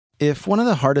If one of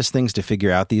the hardest things to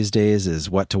figure out these days is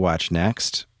what to watch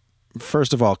next,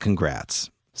 first of all,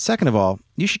 congrats. Second of all,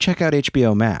 you should check out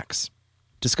HBO Max.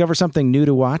 Discover something new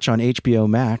to watch on HBO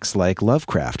Max like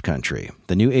Lovecraft Country,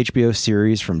 the new HBO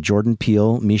series from Jordan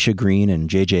Peele, Misha Green, and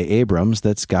J.J. Abrams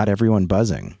that's got everyone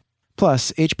buzzing.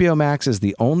 Plus, HBO Max is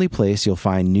the only place you'll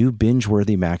find new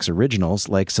binge-worthy Max originals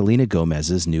like Selena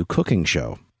Gomez's new cooking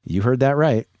show. You heard that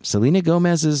right. Selena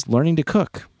Gomez is learning to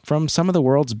cook, from some of the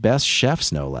world's best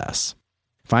chefs, no less.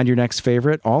 Find your next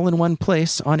favorite all in one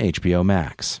place on HBO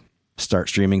Max. Start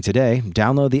streaming today,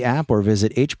 download the app, or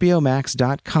visit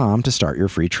hbomax.com to start your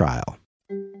free trial.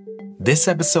 This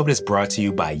episode is brought to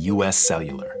you by US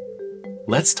Cellular.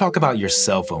 Let's talk about your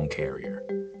cell phone carrier.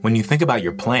 When you think about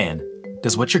your plan,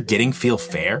 does what you're getting feel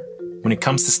fair? When it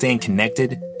comes to staying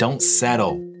connected, don't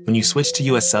settle. When you switch to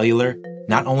US Cellular,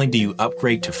 not only do you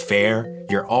upgrade to fair,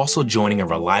 you're also joining a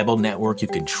reliable network you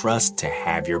can trust to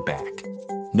have your back.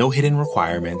 No hidden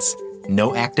requirements,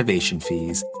 no activation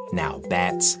fees. Now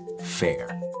that's fair.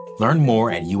 Learn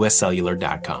more at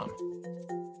uscellular.com.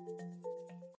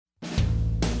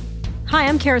 Hi,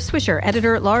 I'm Kara Swisher,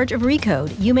 editor-at-large of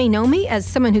Recode. You may know me as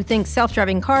someone who thinks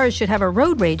self-driving cars should have a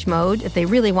road rage mode if they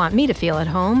really want me to feel at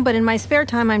home, but in my spare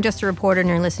time, I'm just a reporter and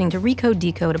you're listening to Recode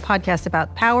Decode, a podcast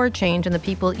about power, change, and the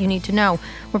people you need to know.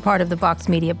 We're part of the Vox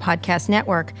Media Podcast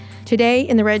Network. Today,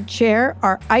 in the red chair,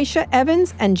 are Aicha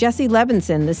Evans and Jesse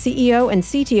Levinson, the CEO and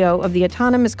CTO of the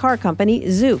autonomous car company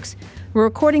Zoox. We're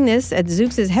recording this at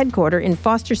Zoox's headquarters in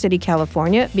Foster City,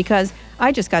 California, because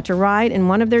I just got to ride in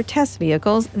one of their test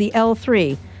vehicles, the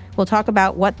L3. We'll talk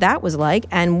about what that was like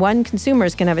and when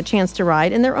consumers can have a chance to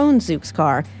ride in their own Zoox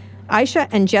car. Aicha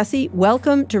and Jesse,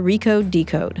 welcome to Recode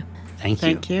Decode.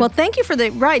 Thank you. Well, thank you for the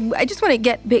ride. I just want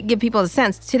to give people a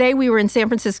sense. Today we were in San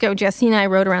Francisco. Jesse and I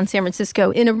rode around San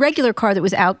Francisco in a regular car that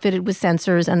was outfitted with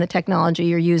sensors and the technology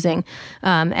you're using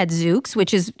at Zoox,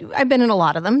 which is, I've been in a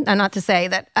lot of them. And not to say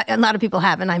that a lot of people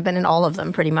haven't. I've been in all of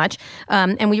them pretty much.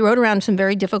 And we rode around some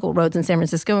very difficult roads in San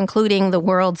Francisco, including the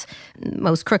world's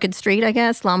most crooked street, I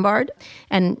guess, Lombard,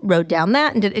 and rode down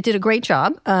that. And it did a great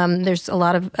job. There's a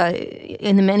lot of,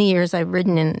 in the many years I've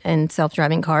ridden in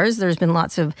self-driving cars, there's been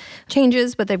lots of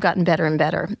changes, but they've gotten better and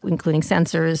better, including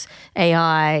sensors,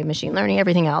 AI, machine learning,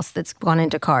 everything else that's gone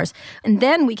into cars. And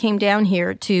then we came down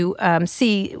here to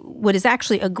see what is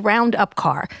actually a ground-up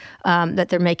car that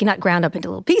they're making, not ground up into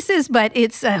little pieces, but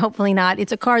it's hopefully not.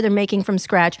 It's a car they're making from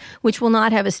scratch, which will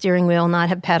not have a steering wheel, not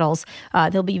have pedals.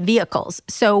 They'll be vehicles.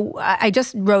 So I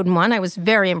just rode in one. I was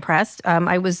very impressed.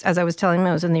 As I was telling them,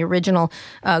 I was in the original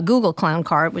Google clown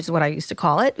car, which is what I used to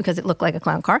call it, because it looked like a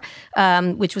clown car,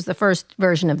 which was the first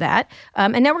version of that.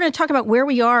 And now we're going to talk about where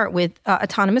we are with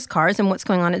autonomous cars and what's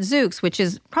going on at Zoox, which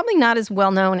is probably not as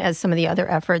well known as some of the other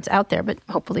efforts out there, but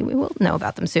hopefully we will know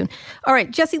about them soon. All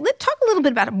right, Jesse, let's talk a little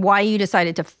bit about why you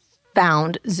decided to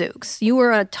found Zoox. You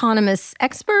were an autonomous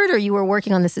expert, or you were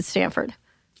working on this at Stanford?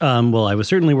 Well, I was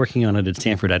certainly working on it at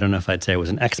Stanford. I don't know if I'd say I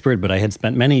was an expert, but I had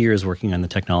spent many years working on the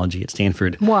technology at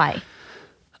Stanford. Why?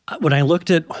 When I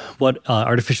looked at what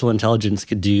artificial intelligence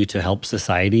could do to help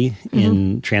society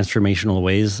in transformational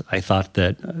ways, I thought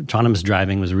that autonomous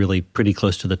driving was really pretty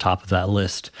close to the top of that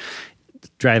list.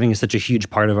 Driving is such a huge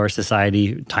part of our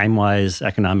society, time-wise,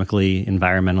 economically,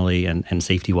 environmentally, and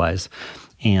safety-wise.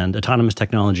 And autonomous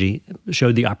technology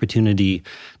showed the opportunity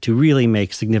to really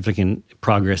make significant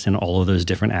progress in all of those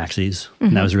different axes.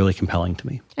 And that was really compelling to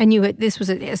me. And this was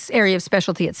an area of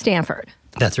specialty at Stanford.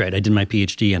 That's right. I did my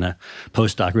PhD and a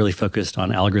postdoc really focused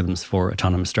on algorithms for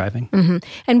autonomous driving.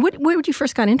 And where did you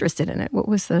first got interested in it? What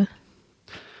was the...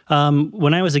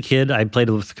 When I was a kid, I played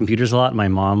with computers a lot. My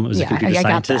mom was a computer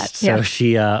scientist, so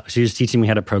she was teaching me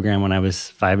how to program when I was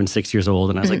 5 and 6 years old.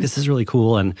 And I was like, this is really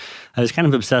cool. And I was kind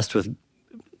of obsessed with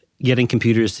getting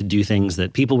computers to do things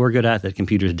that people were good at that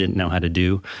computers didn't know how to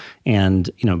do. And,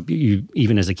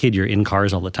 even as a kid, you're in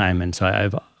cars all the time. And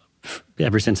so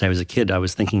ever since I was a kid, I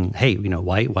was thinking, hey,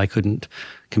 why couldn't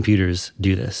computers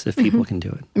do this if people can do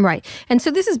it? Right. And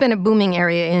so this has been a booming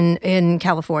area in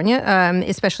California,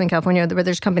 especially in California, where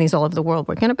there's companies all over the world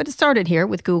working on it. But it started here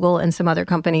with Google and some other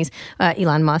companies,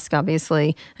 Elon Musk,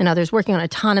 obviously, and others working on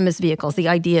autonomous vehicles, the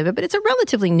idea of it. But it's a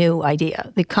relatively new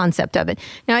idea, the concept of it.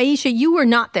 Now, Aicha, you were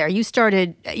not there. You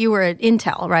were at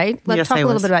Intel, right? Let's talk a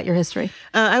little bit about your history.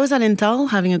 I was at Intel,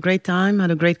 having a great time,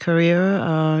 had a great career,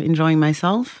 enjoying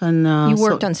myself. And you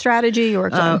worked on strategy?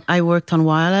 I worked on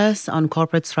wireless, on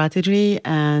corporate strategy,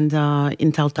 and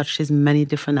Intel touches many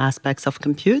different aspects of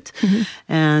compute.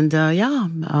 And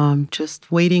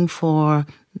just waiting for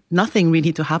nothing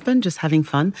really to happen, just having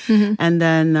fun. And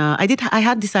then I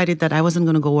had decided that I wasn't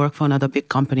going to go work for another big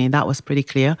company. That was pretty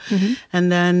clear.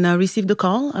 And then received a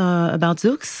call about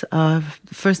Zoox.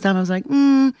 The first time I was like,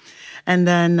 And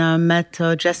then met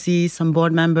Jesse, some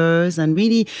board members, and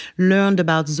really learned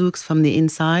about Zoox from the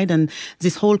inside. And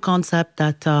this whole concept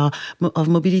that of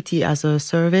mobility as a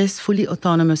service, fully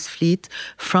autonomous fleet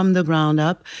from the ground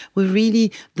up, with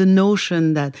really the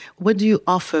notion that what do you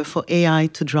offer for AI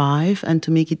to drive and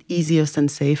to make it easiest and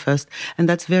safest? And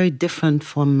that's very different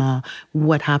from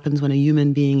what happens when a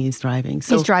human being is driving.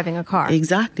 So, he's driving a car.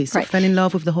 Exactly. So I fell in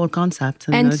love with the whole concept.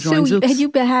 And joined so Zoox. had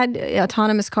you had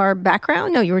autonomous car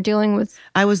background? No, you were dealing with...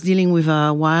 I was dealing with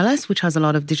wireless, which has a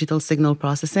lot of digital signal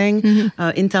processing.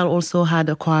 Intel also had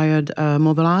acquired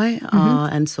Mobileye.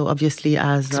 And so obviously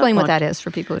as... Explain what that is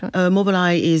for people who don't...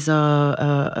 Mobileye is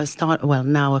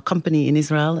now a company in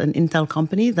Israel, an Intel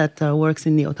company that works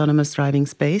in the autonomous driving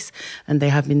space. And they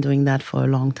have been doing that for a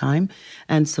long time.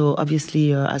 And so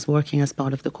obviously as working as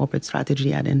part of the corporate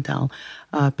strategy at Intel,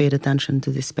 paid attention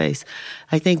to this space.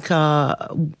 I think...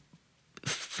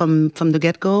 From the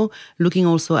get-go, looking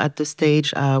also at the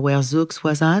stage where Zoox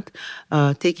was at,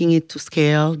 taking it to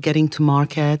scale, getting to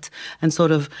market, and sort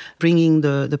of bringing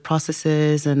the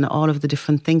processes and all of the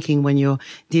different thinking when you're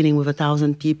dealing with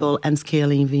 1,000 people and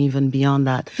scaling even beyond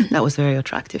that. That was very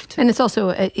attractive too. And it's also,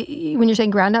 when you're saying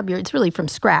ground up, it's really from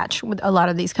scratch with a lot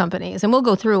of these companies. And we'll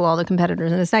go through all the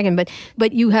competitors in a second,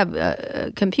 but you have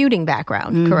a computing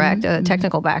background, correct? A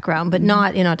technical background, but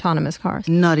not in autonomous cars.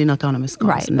 Not in autonomous cars,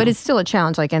 right? No. But it's still a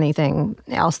challenge like anything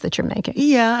else that you're making.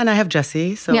 Yeah, and I have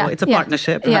Jesse, so it's a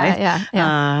partnership, right?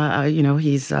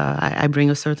 He's I bring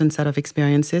a certain set of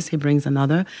experiences, he brings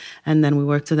another, and then we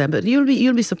work together. But you'll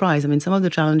be surprised. I mean, some of the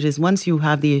challenges, once you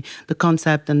have the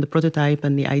concept and the prototype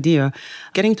and the idea,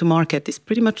 getting to market is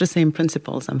pretty much the same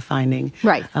principles I'm finding.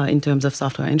 Right. In terms of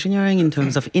software engineering, in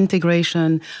terms of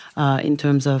integration, in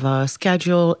terms of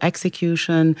schedule,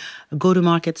 execution,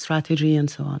 go-to-market strategy, and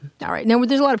so on. All right. Now,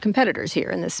 there's a lot of competitors here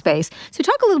in this space. So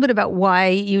talk a little bit about why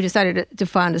you decided to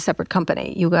found a separate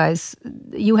company. You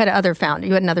had another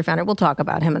founder. We'll talk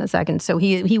about him in a second. So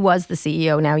he was the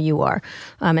CEO. Now you are,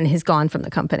 and has gone from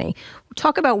the company.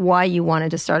 Talk about why you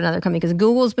wanted to start another company, because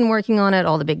Google's been working on it.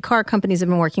 All the big car companies have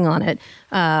been working on it.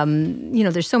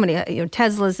 There's so many.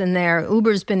 Tesla's in there.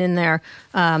 Uber's been in there.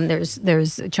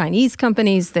 There's Chinese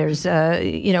companies. There's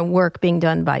work being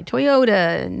done by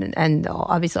Toyota and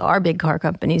obviously our big car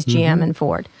companies, GM and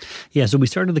Ford. Yeah. So we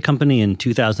started the company in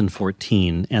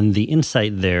 2014, and the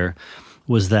insight there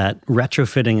was that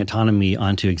retrofitting autonomy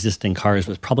onto existing cars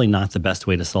was probably not the best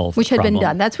way to solve Which the problem. Had been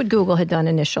done. That's what Google had done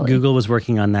initially. Google was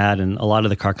working on that, and a lot of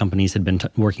the car companies had been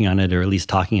working on it, or at least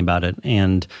talking about it.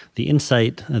 And the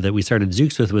insight that we started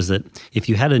Zoox with was that if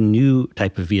you had a new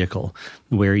type of vehicle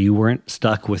where you weren't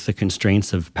stuck with the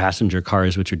constraints of passenger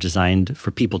cars, which are designed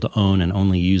for people to own and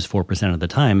only use 4% of the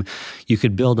time, you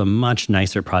could build a much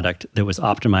nicer product that was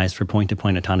optimized for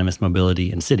point-to-point autonomous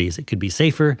mobility in cities. It could be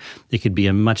safer. It could be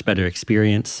a much better experience.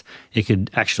 It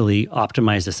could actually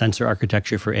optimize the sensor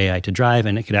architecture for AI to drive,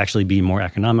 and it could actually be more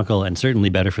economical and certainly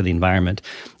better for the environment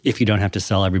if you don't have to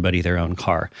sell everybody their own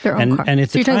car. And at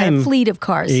so you're talking about a fleet of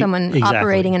cars, someone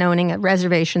operating and owning a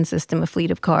reservation system, a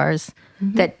fleet of cars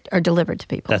that are delivered to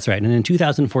people. That's right. And in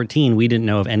 2014, we didn't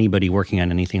know of anybody working on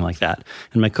anything like that.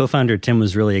 And my co-founder, Tim,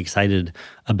 was really excited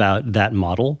about that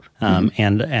model.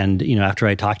 And after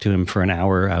I talked to him for an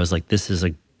hour, I was like, this is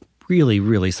a really,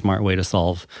 really smart way to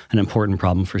solve an important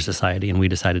problem for society, and we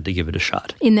decided to give it a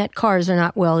shot. In that cars are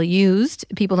not well used.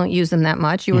 People don't use them that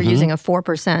much. You were using a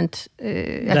 4%.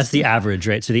 That's the average,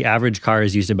 right? So the average car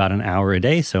is used about an hour a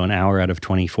day, so an hour out of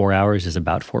 24 hours is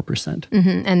about 4%.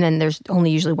 And then there's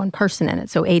only usually one person in it,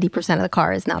 so 80% of the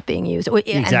car is not being used.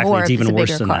 Exactly, it's even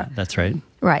worse than that. That's right.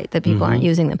 Right, that people aren't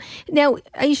using them. Now,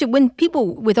 Aicha, when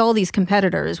people, with all these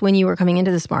competitors, when you were coming into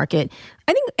this market,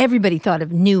 I think everybody thought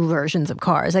of new versions of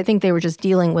cars. I think they were just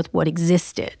dealing with what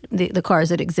existed, the cars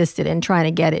that existed, and trying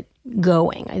to get it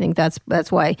going. I think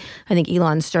that's why I think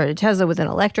Elon started Tesla with an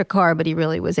electric car, but he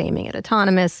really was aiming at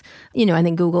autonomous. I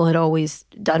think Google had always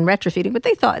done retrofitting, but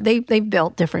they thought they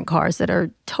built different cars that are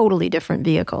totally different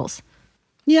vehicles.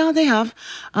 Yeah, they have.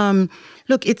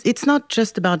 Look, it's not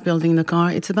just about building the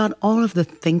car. It's about all of the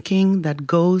thinking that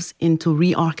goes into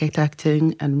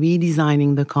re-architecting and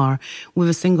redesigning the car with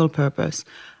a single purpose.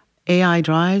 AI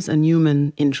drives and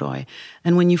human enjoy.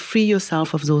 And when you free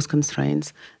yourself of those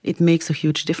constraints, it makes a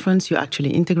huge difference. You actually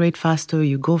integrate faster,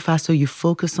 you go faster, you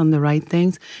focus on the right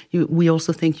things. We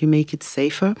also think you make it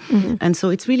safer. And so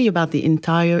it's really about the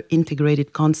entire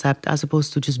integrated concept as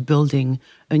opposed to just building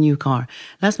a new car.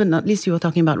 Last but not least, you were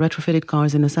talking about retrofitted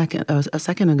cars in a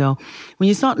second ago. When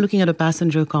you start looking at a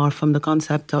passenger car from the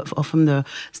concept of, or from the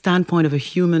standpoint of a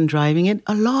human driving it,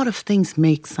 a lot of things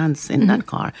make sense in that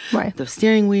car. Right. The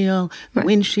steering wheel, the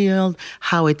windshield,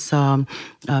 how it's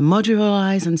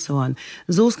modularized, and so on.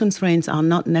 Those constraints are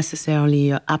not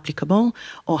necessarily applicable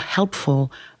or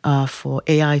helpful for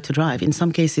AI to drive. In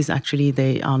some cases, actually,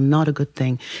 they are not a good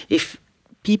thing. If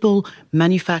people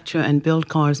manufacture and build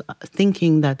cars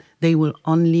thinking that they will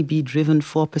only be driven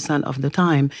 4% of the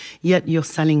time, yet you're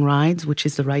selling rides, which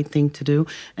is the right thing to do,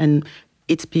 and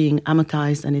it's being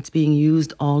amortized and it's being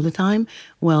used all the time,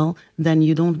 well, then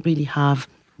you don't really have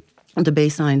the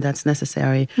baseline that's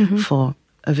necessary for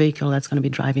a vehicle that's going to be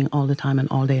driving all the time and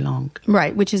all day long.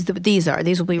 Right, which is these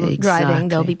will be driving,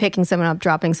 they'll be picking someone up,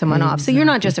 dropping someone off. So you're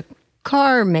not just a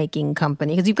car making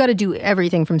company, because you've got to do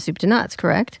everything from soup to nuts,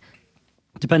 correct?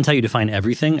 Depends how you define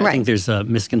everything. Right. I think there's a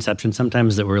misconception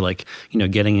sometimes that we're like,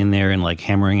 getting in there and like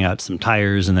hammering out some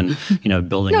tires and then,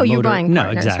 building a motor. You're buying No,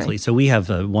 partners, exactly. right? So we have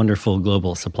a wonderful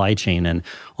global supply chain, and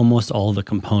almost all the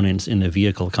components in the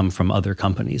vehicle come from other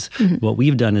companies. What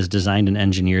we've done is designed and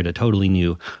engineered a totally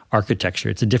new architecture.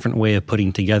 It's a different way of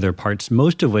putting together parts,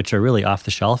 most of which are really off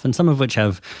the shelf and some of which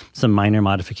have some minor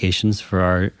modifications for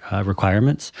our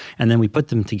requirements. And then we put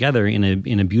them together in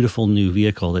a beautiful new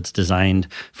vehicle that's designed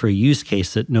for a use case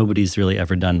that nobody's really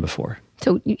ever done before.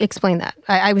 So explain that.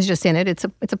 I was just in it. It's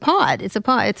a pod. It's a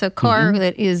pod. It's a car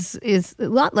that is a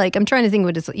lot like, I'm trying to think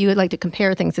what you would like to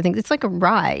compare things to things. It's like a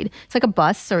ride. It's like a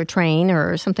bus or a train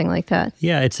or something like that.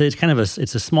 Yeah, it's kind of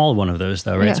it's a small one of those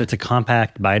though, right? Yeah. So it's a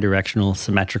compact, bidirectional,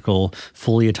 symmetrical,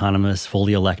 fully autonomous,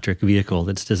 fully electric vehicle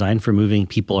that's designed for moving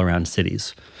people around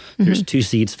cities. There's 2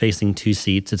 seats facing 2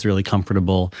 seats. It's really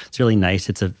comfortable. It's really nice.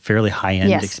 It's a fairly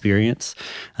high-end experience.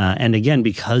 And again,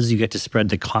 because you get to spread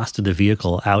the cost of the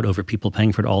vehicle out over people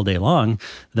paying for it all day long,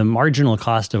 the marginal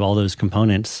cost of all those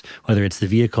components, whether it's the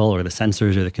vehicle or the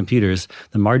sensors or the computers,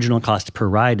 the marginal cost per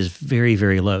ride is very,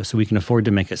 very low. So we can afford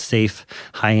to make a safe,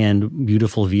 high-end,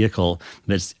 beautiful vehicle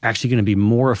that's actually going to be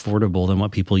more affordable than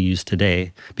what people use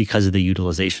today because of the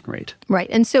utilization rate. Right.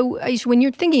 And so Aicha, when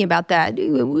you're thinking about that,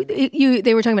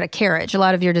 they were talking about a carriage. A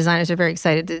lot of your designers are very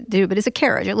excited to do, but it's a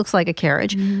carriage. It looks like a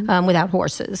carriage without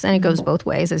horses, and it goes both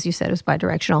ways. As you said, it was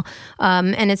bidirectional.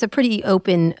 And it's a pretty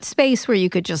open space where you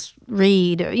could just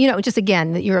read, just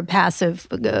again, that you're a passive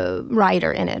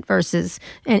rider in it versus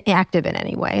an active in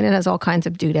any way. And it has all kinds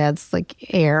of doodads like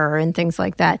air and things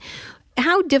like that.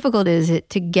 How difficult is it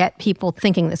to get people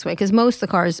thinking this way? Because most of the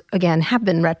cars, again, have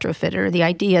been retrofitted, or the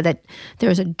idea that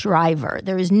there's a driver.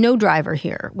 There is no driver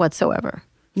here whatsoever.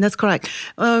 That's correct.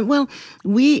 Well,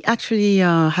 we actually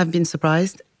have been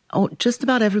surprised. Just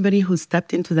about everybody who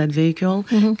stepped into that vehicle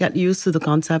got used to the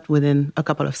concept within a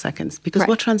couple of seconds, because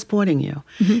we're transporting you.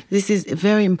 This is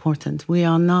very important. We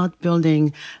are not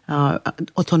building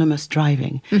autonomous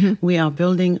driving. We are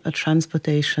building a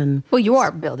transportation. Well, you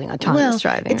are building autonomous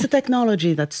driving. It's a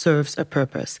technology that serves a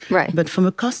purpose. Right. But from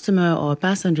a customer or a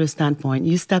passenger standpoint,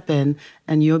 you step in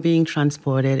and you're being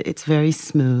transported. It's very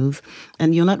smooth,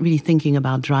 and you're not really thinking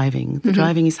about driving. The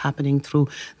driving is happening through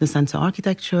the sensor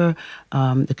architecture,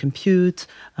 the compute,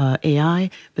 AI,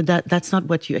 but that's not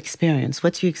what you experience.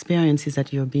 What you experience is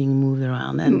that you're being moved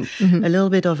around. And a little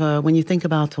bit of when you think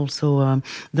about also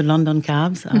the London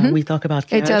cabs, we talk about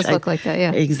carriage. It does look like that,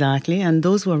 yeah. Exactly. And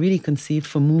those were really conceived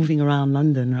for moving around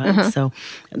London, right? So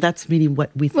that's really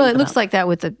what we think Well, it looks like that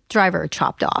with the driver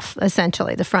chopped off,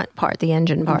 essentially, the front part, the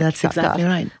engine part. That's chopped exactly off.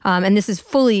 right. And this is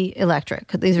fully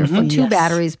electric. These are 2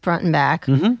 batteries, front and back,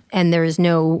 and there is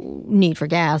no need for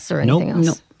gas or anything else.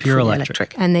 No. Pure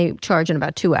electric. And they charge in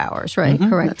about 2 hours, right?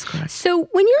 Correct. That's correct. So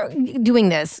when you're doing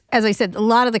this, as I said, a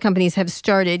lot of the companies have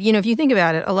started, if you think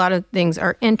about it, a lot of things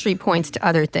are entry points to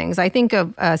other things. I think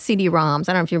of CD-ROMs.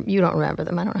 I don't know if you don't remember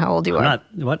them. I don't know how old you are.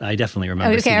 I definitely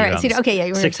remember okay, CD-ROMs. all right. Okay, yeah.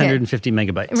 You were 650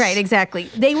 megabytes. Right, exactly.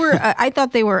 They were, I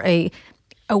thought they were a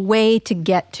way to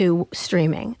get to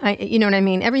streaming. You know what I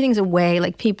mean? Everything's a way,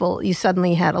 like you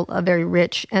suddenly had a very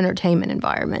rich entertainment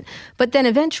environment. But then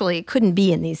eventually it couldn't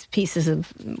be in these pieces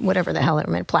of whatever the hell they're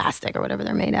made, plastic or whatever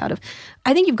they're made out of.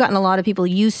 I think you've gotten a lot of people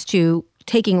used to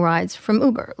taking rides from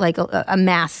Uber, like a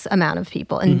mass amount of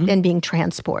people, and being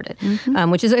transported,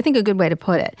 which is, I think, a good way to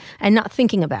put it, and not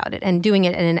thinking about it, and doing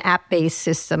it in an app-based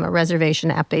system, a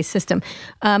reservation app-based system.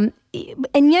 And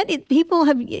yet people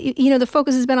have, the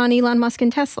focus has been on Elon Musk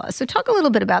and Tesla. So talk a little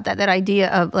bit about that idea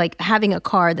of like having a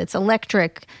car that's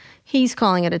electric. He's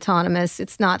calling it autonomous.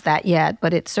 It's not that yet,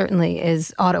 but it certainly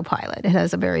is autopilot. It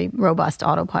has a very robust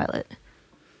autopilot.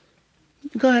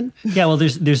 Go ahead. Yeah, well,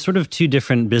 there's sort of 2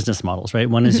 different business models, right?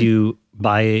 One is you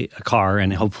buy a car,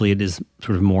 and hopefully it is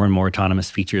sort of more and more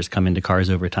autonomous features come into cars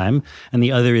over time. And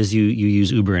the other is you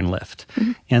use Uber and Lyft.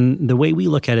 Mm-hmm. And the way we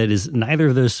look at it is neither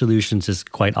of those solutions is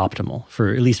quite optimal,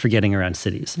 at least for getting around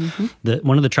cities. Mm-hmm.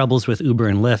 One of the troubles with Uber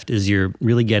and Lyft is you're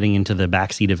really getting into the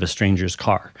backseat of a stranger's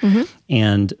car. Mm-hmm.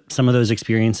 And some of those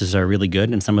experiences are really good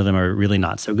and some of them are really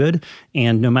not so good.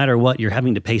 And no matter what, you're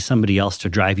having to pay somebody else to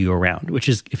drive you around, which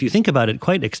is, if you think about it,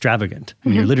 quite extravagant. I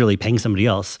mean, you're literally paying somebody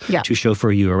else to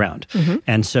chauffeur you around. Mm-hmm.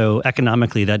 And so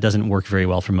economically, that doesn't work very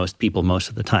well for most people most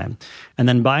of the time. And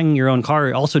then buying your own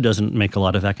car also doesn't make a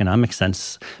lot of economic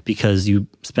sense because you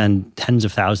spend tens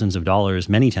of thousands of dollars,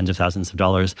 many tens of thousands of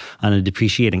dollars on a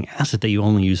depreciating asset that you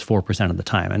only use 4% of the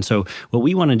time. And so what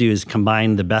we want to do is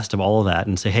combine the best of all of that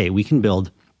and say, hey, we can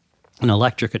build an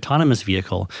electric autonomous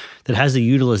vehicle that has the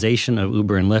utilization of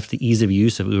Uber and Lyft, the ease of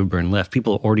use of Uber and Lyft.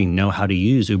 People already know how to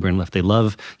use Uber and Lyft. They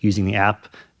love using the app,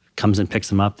 comes and picks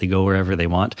them up, they go wherever they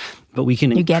want. But we can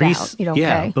get out, you don't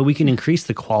pay. But we can increase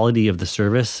the quality of the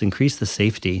service, increase the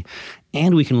safety,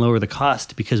 and we can lower the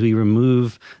cost because we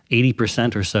remove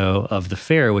 80% or so of the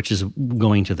fare, which is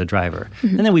going to the driver.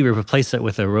 Mm-hmm. And then we replace it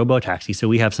with a robo-taxi. So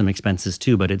we have some expenses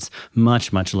too, but it's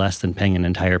much, much less than paying an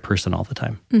entire person all the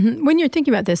time. Mm-hmm. When you're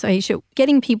thinking about this, Aicha,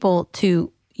 getting people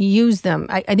to use them,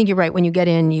 I think you're right. When you get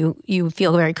in, you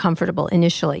feel very comfortable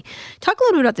initially. Talk a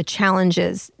little bit about the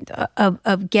challenges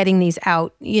of getting these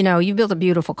out. You know, you built a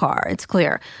beautiful car, it's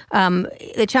clear.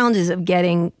 The challenges of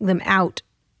getting them out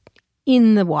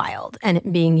in the wild and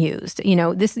it being used. You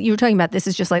know, this you were talking about, this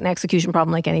is just like an execution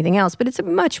problem like anything else, but it's a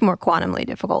much more quantumly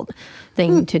difficult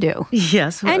thing to do.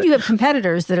 Yes. And you have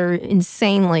competitors that are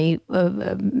insanely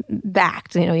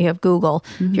backed. You know, you have Google,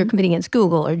 if you're competing against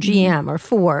Google or GM or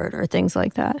Ford or things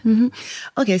like that. Mm-hmm.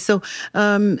 Okay, so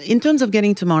in terms of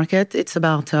getting to market, it's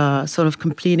about sort of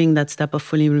completing that step of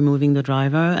fully removing the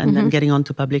driver and then getting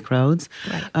onto public roads.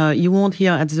 Right. You won't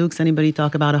hear at Zoox anybody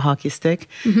talk about a hockey stick.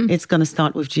 It's going to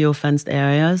start with geofenced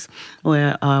areas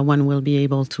where one will be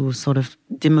able to sort of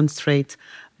demonstrate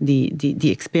the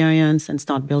experience and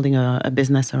start building a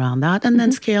business around that, and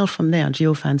then scale from there,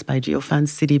 geofence by geofence,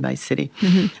 city by city.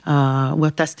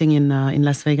 We're testing in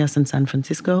Las Vegas and San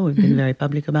Francisco. We've been very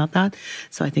public about that.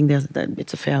 So I think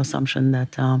it's a fair assumption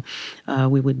that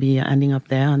we would be ending up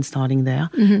there and starting there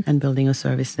and building a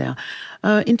service there.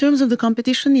 In terms of the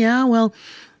competition,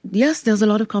 yes, there's a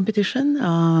lot of competition.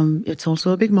 It's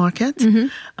also a big market.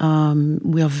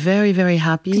 We are very, very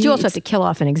happy. Because you also have to kill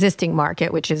off an existing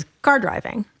market, which is car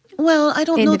driving. Well, I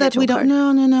don't know that we don't.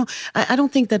 No. I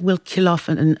don't think that we'll kill off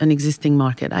an existing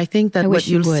market. I think that what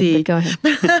you'll see. But go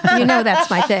ahead. You know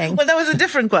that's my thing. Well, that was a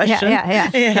different question.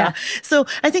 Yeah. So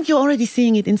I think you're already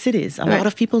seeing it in cities. A lot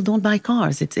of people don't buy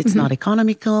cars. It's not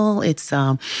economical. It's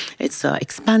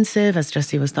expensive, as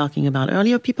Jesse was talking about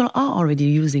earlier. People are already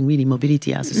using really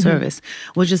mobility as a service.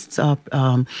 We're just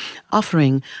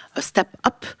offering a step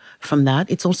up from that.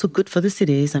 It's also good for the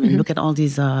cities. I mean, look at all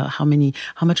these. How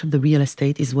much of the real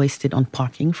estate is wasted on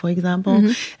parking, for example.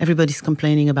 Everybody's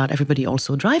complaining about everybody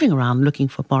also driving around looking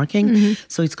for parking.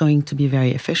 So it's going to be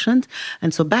very efficient.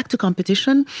 And so back to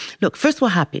competition. Look, first, we're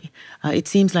happy. It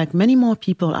seems like many more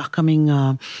people are coming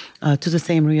to the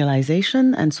same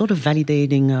realization and sort of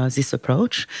validating this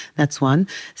approach. That's one.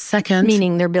 Second,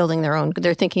 meaning they're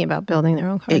thinking about building their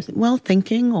own cars.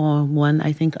 One,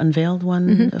 I think, unveiled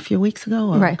one a few weeks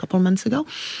ago or a couple months ago.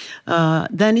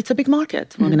 Then it's a big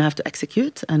market. We're going to have to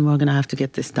execute and we're going to have to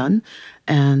get this done.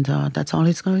 And that's all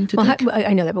it's going to take.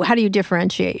 I know that, but how do you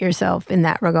differentiate yourself in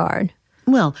that regard?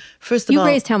 Well, first of all...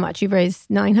 You've raised how much? You've raised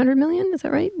 $900 million, is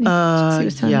that right? We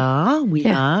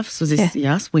have. So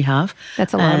yes, we have.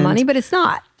 That's a lot of money, but it's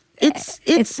not. This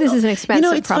is an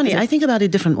expensive it's funny. I think about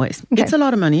it different ways. Okay. It's a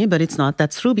lot of money, but it's not.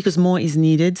 That's true because more is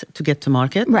needed to get to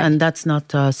market. Right. And that's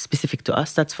not specific to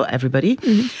us. That's for everybody.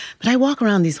 But I walk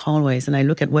around these hallways and I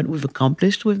look at what we've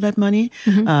accomplished with that money.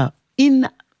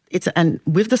 And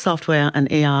with the software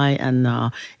and AI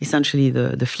and essentially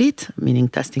the fleet, meaning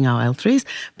testing our L3s,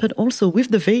 but also with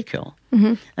the vehicle.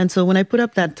 And so when I put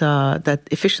up that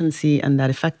efficiency and that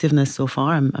effectiveness so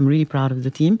far, I'm really proud of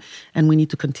the team, and we need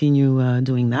to continue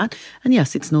doing that. And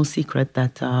yes, it's no secret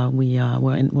that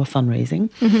we're fundraising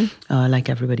like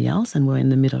everybody else, and we're in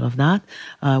the middle of that.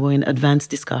 We're in advanced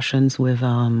discussions with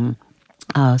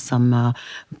some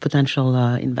potential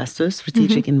investors,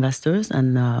 strategic investors,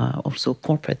 and also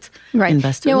corporate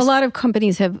investors. A lot of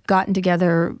companies have gotten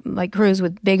together, like Cruise,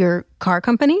 with bigger car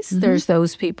companies. There's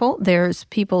those people. There's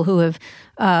people who have,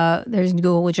 there's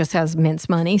Google, which just has immense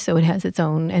money, so it has its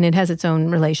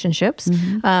own relationships.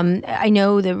 I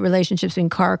know the relationships between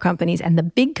car companies and the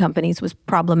big companies was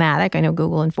problematic. I know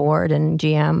Google and Ford and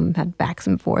GM had back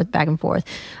and forth.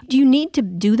 Do you need to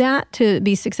do that to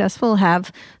be successful?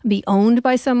 Be owned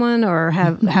by someone, or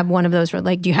have one of those?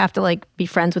 Like, do you have to be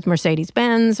friends with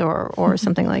Mercedes-Benz or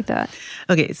something like that?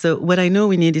 Okay, so what I know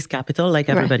we need is capital, like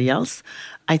everybody else.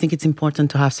 I think it's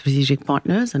important to have strategic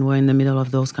partners, and we're in the middle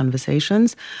of those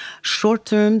conversations. Short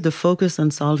term, the focus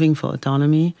on solving for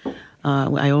autonomy.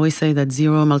 I always say that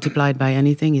 0 multiplied by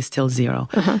anything is still 0.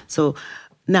 So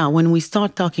now when we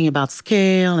start talking about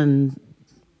scale and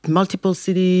multiple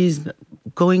cities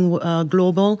going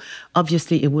global,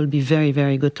 obviously it will be very,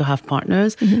 very good to have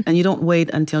partners. And you don't wait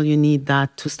until you need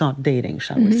that to start dating,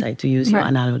 shall we say, to use your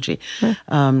analogy.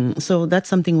 So that's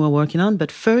something we're working on.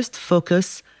 But first,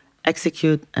 focus,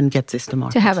 execute, and get this to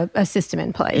market. To have a system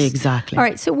in place. Exactly. All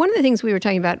right. So one of the things we were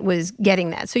talking about was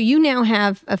getting that. So you now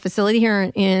have a facility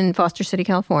here in Foster City,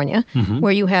 California,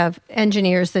 where you have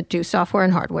engineers that do software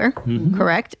and hardware,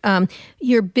 correct?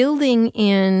 You're building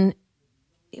in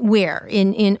where?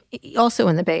 Also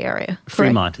in the Bay Area.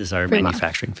 Fremont is our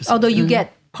manufacturing facility. Although you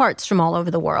get parts from all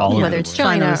over the world, whether it's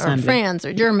China or France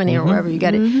or Germany or wherever you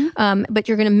get it. But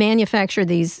you're going to manufacture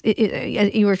these.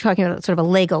 You were talking about sort of a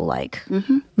Lego-like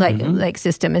like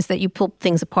system, is that you pull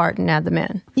things apart and add them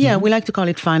in. Yeah, we like to call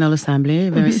it final assembly,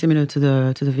 very similar to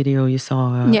the video you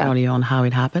saw earlier on how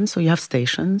it happens. So you have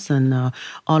stations, and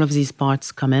all of these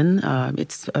parts come in.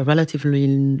 It's a relatively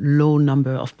low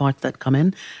number of parts that come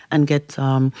in and get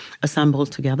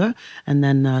assembled together and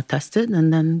then tested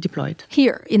and then deployed.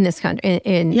 Here in this country,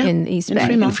 in East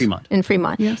Bay. In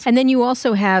Fremont. Yes. And then you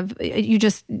also you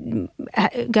just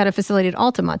got a facility at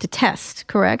Altamont to test,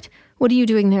 correct? What are you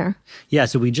doing there? Yeah,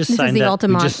 so we just signed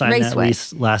that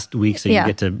lease last week, so you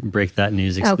get to break that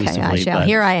news exclusively. Okay, I shall.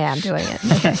 Here I am doing it.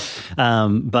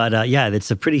 Okay. It's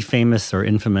a pretty famous or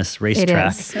infamous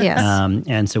racetrack. It is, yes.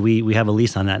 And so we have a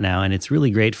lease on that now, and it's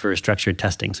really great for structured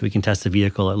testing. So we can test the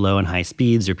vehicle at low and high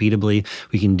speeds repeatably.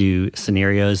 We can do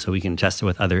scenarios, so we can test it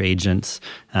with other agents.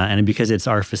 And because it's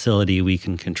our facility, we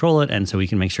can control it, and so we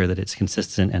can make sure that it's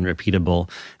consistent and repeatable.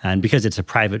 And because it's a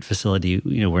private facility,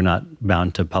 we're not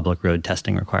bound to public road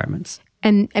testing requirements.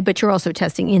 But you're also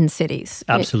testing in cities.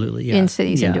 Absolutely, yeah. In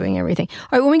cities and doing everything. All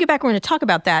right, when we get back, we're going to talk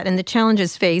about that and the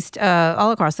challenges faced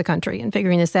all across the country in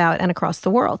figuring this out and across the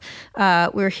world.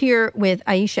 We're here with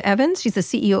Aicha Evans. She's the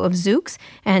CEO of Zoox,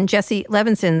 and Jesse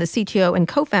Levinson, the CTO and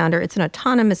co-founder. It's an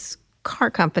autonomous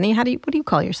car company. What do you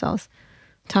call yourselves?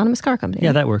 Autonomous car company.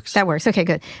 Yeah, that works. That works. Okay,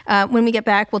 good. When we get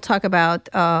back, we'll talk about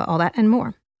all that and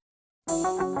more.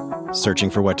 Searching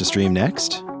for what to stream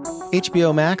next?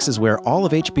 HBO Max is where all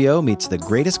of HBO meets the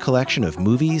greatest collection of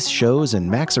movies, shows,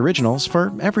 and Max originals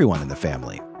for everyone in the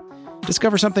family.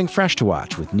 Discover something fresh to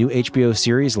watch with new HBO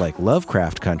series like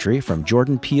Lovecraft Country from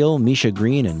Jordan Peele, Misha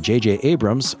Green, and J.J.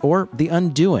 Abrams, or The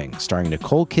Undoing, starring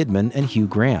Nicole Kidman and Hugh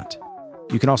Grant.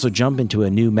 You can also jump into a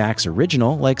new Max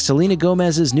original like Selena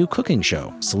Gomez's new cooking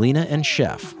show, Selena and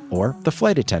Chef, or The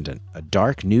Flight Attendant, a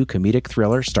dark new comedic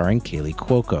thriller starring Kaylee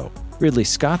Cuoco. Ridley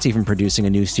Scott's even producing a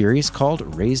new series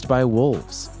called Raised by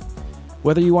Wolves.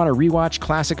 Whether you want to rewatch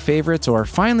classic favorites or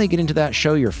finally get into that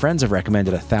show your friends have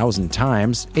recommended 1,000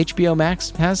 times, HBO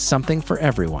Max has something for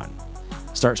everyone.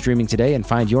 Start streaming today and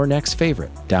find your next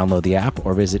favorite. Download the app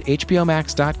or visit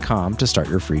hbomax.com to start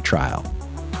your free trial.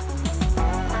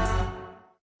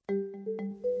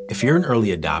 If you're an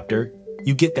early adopter,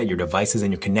 you get that your devices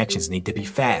and your connections need to be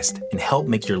fast and help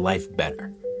make your life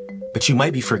better. But you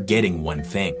might be forgetting one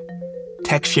thing.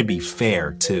 Tech should be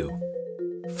fair, too.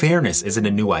 Fairness isn't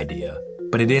a new idea,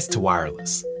 but it is to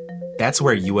wireless. That's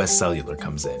where US Cellular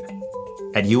comes in.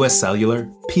 At US Cellular,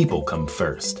 people come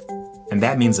first. And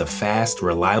that means a fast,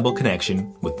 reliable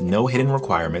connection with no hidden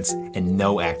requirements and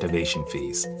no activation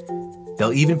fees.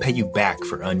 They'll even pay you back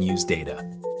for unused data.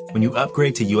 When you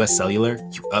upgrade to US Cellular,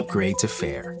 you upgrade to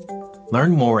fair.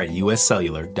 Learn more at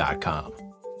uscellular.com.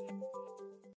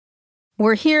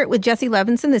 We're here with Jesse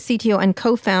Levinson, the CTO and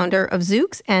co-founder of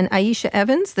Zoox, and Aicha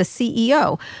Evans, the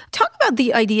CEO. Talk about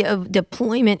the idea of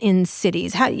deployment in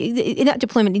cities. Not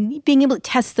deployment, being able to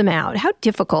test them out. How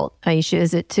difficult, Aicha,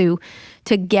 is it to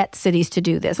get cities to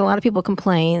do this? A lot of people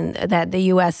complain that the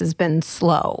U.S. has been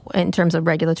slow in terms of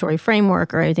regulatory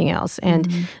framework or anything else.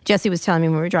 And Jesse was telling me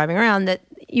when we were driving around that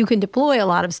you can deploy a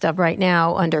lot of stuff right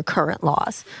now under current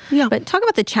laws. Yeah. But talk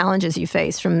about the challenges you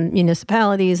face from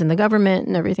municipalities and the government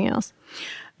and everything else.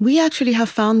 We actually have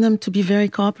found them to be very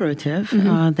cooperative.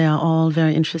 They are all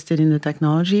very interested in the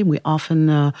technology. We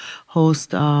often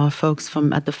host folks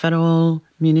from at the federal,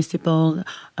 municipal,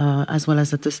 as well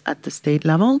as at the state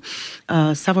level.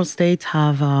 Several states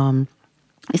have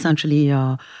essentially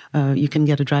you can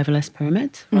get a driverless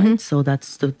permit, right? So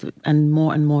that's and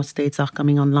more states are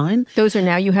coming online. Those are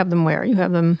now. You have them where? You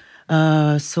have them.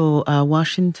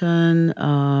 Washington,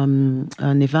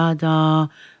 Nevada.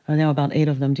 There are about 8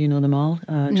 of them. Do you know them all?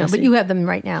 No, but you have them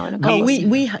right now. In a couple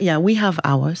we have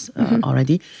ours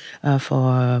already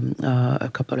for a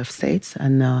couple of states,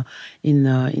 and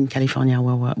in California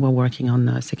we're working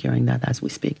on securing that as we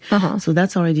speak. So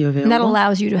that's already available. And that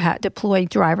allows you to deploy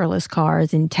driverless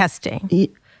cars in testing.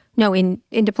 No, in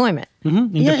deployment.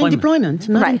 In deployment,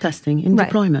 not in testing, in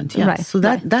deployment. Yeah. So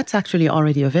that's actually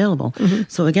already available.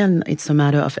 So again, it's a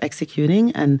matter of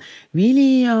executing and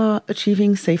really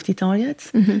achieving safety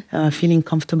targets, feeling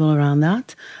comfortable around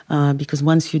that. Because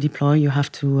once you deploy, you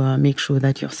have to make sure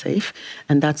that you're safe,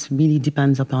 and that really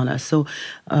depends upon us. So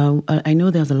I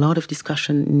know there's a lot of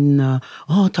discussion in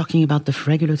talking about the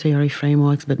regulatory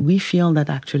frameworks, but we feel that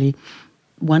actually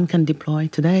one can deploy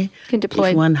today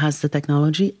if one has the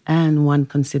technology and one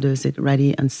considers it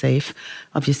ready and safe.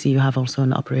 Obviously, you have also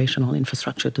an operational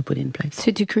infrastructure to put in place.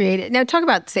 To create it. Now, talk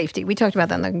about safety. We talked about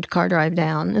that on the car drive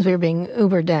down as we were being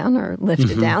Ubered down or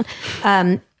lifted down.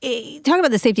 Talk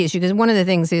about the safety issue, because one of the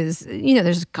things is,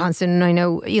 there's constant, and I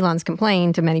know Elon's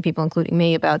complained to many people, including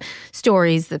me, about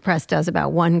stories the press does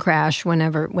about one crash when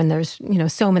there's,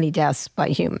 so many deaths by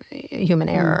human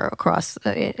error across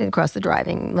the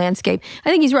driving landscape.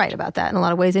 I think he's right about that in a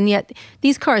lot of ways, and yet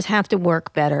these cars have to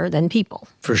work better than people.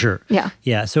 For sure. Yeah.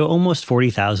 Yeah, so almost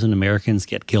 40,000 Americans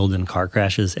get killed in car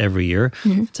crashes every year.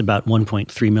 It's about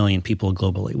 1.3 million people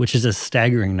globally, which is a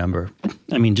staggering number.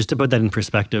 I mean, just to put that in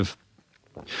perspective,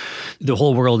 the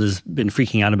whole world has been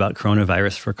freaking out about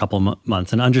coronavirus for a couple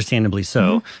months, and understandably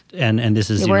so. And this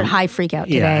is we're at high freak out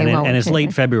today. Yeah, and it's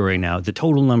late February now. The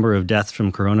total number of deaths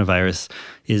from coronavirus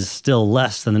is still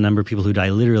less than the number of people who die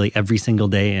literally every single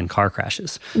day in car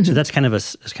crashes. So that's kind of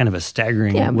a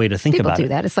staggering way to think about it. People do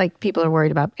that. It's like people are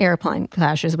worried about airplane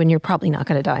crashes when you're probably not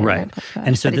going to die. Right. In an airplane crash,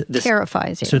 and so it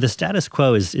terrifies you. So the status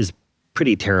quo is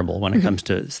pretty terrible when it comes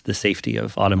to the safety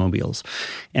of automobiles.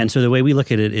 And so the way we look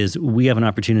at it is we have an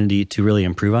opportunity to really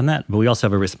improve on that, but we also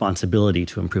have a responsibility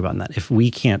to improve on that. If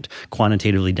we can't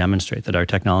quantitatively demonstrate that our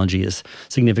technology is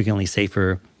significantly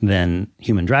safer than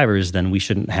human drivers, then we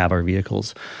shouldn't have our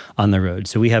vehicles on the road.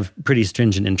 So we have pretty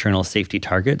stringent internal safety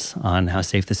targets on how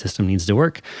safe the system needs to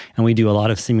work. And we do a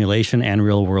lot of simulation and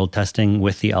real world testing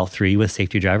with the L3 with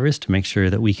safety drivers to make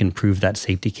sure that we can prove that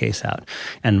safety case out.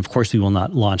 And of course, we will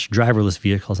not launch driverless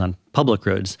vehicles on public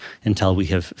roads until we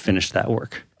have finished that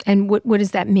work. And what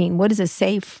does that mean? What does a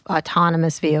safe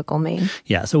autonomous vehicle mean?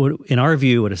 Yeah, so in our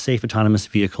view, what a safe autonomous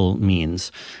vehicle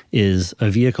means is a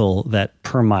vehicle that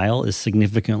per mile is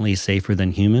significantly safer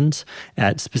than humans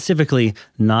at specifically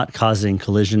not causing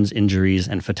collisions, injuries,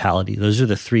 and fatality. Those are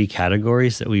the 3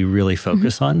 categories that we really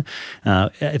focus on.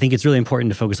 I think it's really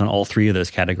important to focus on all 3 of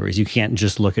those categories. You can't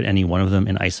just look at any one of them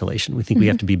in isolation. We think we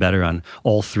have to be better on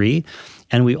all 3.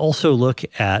 And we also look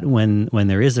at when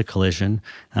there is a collision,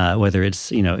 whether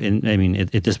it's,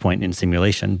 at this point in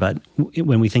simulation, but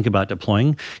when we think about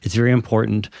deploying, it's very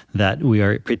important that we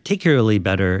are particularly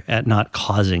better at not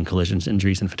causing collisions,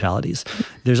 injuries, and fatalities.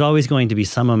 There's always going to be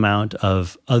some amount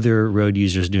of other road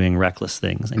users doing reckless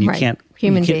things, and you can't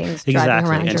human beings driving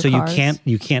around and your so cars.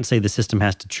 you can't say the system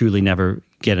has to truly never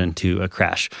get into a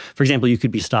crash. For example, you could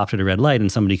be stopped at a red light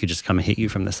and somebody could just come and hit you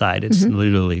from the side. It's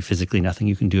literally physically nothing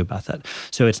you can do about that.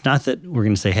 So it's not that we're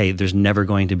going to say, hey, there's never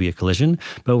going to be a collision,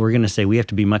 but we're going to say we have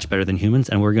to be much better than humans,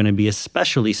 and we're going to be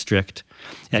especially strict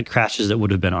at crashes that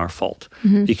would have been our fault.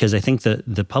 Because I think that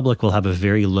the public will have a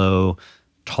very low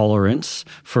tolerance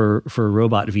for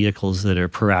robot vehicles that are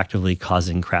proactively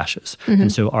causing crashes.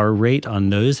 And so our rate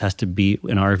on those has to be,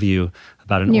 in our view,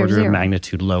 about an order of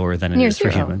magnitude lower than it is for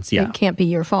humans. Yeah. It can't be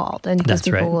your fault, and because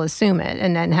people will assume it,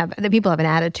 and then people have an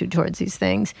attitude towards these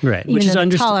things, right? Which is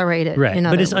tolerated, right?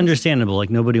 But it's understandable.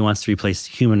 Like nobody wants to replace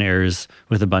human errors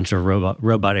with a bunch of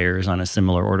robot errors on a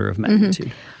similar order of magnitude.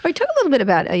 All right, talk a little bit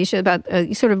about Aicha, about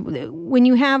sort of when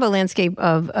you have a landscape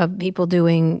of people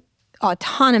doing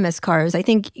autonomous cars. I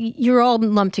think you're all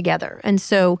lumped together. And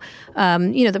so,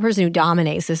 the person who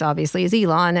dominates this obviously is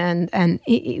Elon, and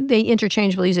they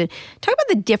interchangeably use it. Talk about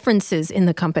the differences in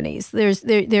the companies.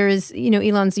 There is,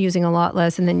 Elon's using a lot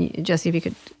less. And then Jesse, if you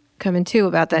could come in too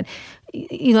about that.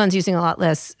 Elon's using a lot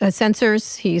less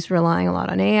sensors. He's relying a lot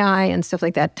on AI and stuff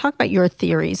like that. Talk about your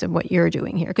theories of what you're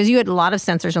doing here, because you had a lot of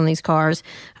sensors on these cars.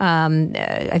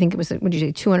 I think it was, what did you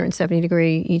say, 270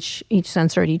 degree each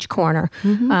sensor at each corner.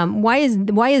 Why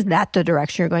is that the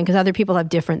direction you're going? Because other people have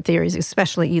different theories,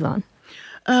 especially Elon.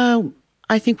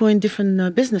 I think we're in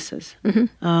different businesses.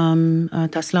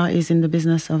 Tesla is in the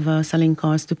business of selling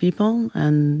cars to people,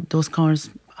 and those cars,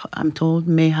 I'm told,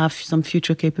 may have some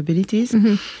future capabilities.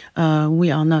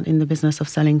 We are not in the business of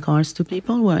selling cars to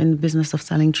people. We're in the business of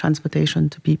selling transportation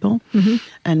to people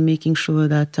and making sure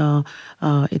that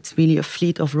it's really a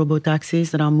fleet of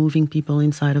robo-taxis that are moving people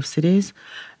inside of cities.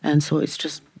 And so it's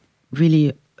just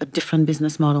really a different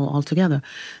business model altogether.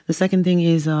 The second thing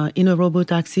is, in a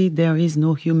robo-taxi, there is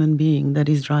no human being that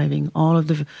is driving. All of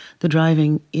the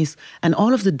driving is, and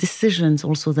all of the decisions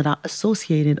also that are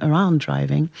associated around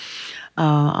driving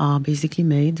are basically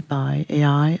made by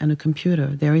AI and a computer.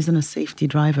 There isn't a safety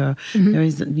driver.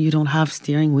 You don't have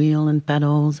steering wheel and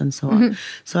pedals and so on.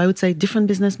 So I would say different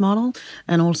business model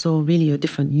and also really a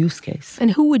different use case.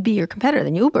 And who would be your competitor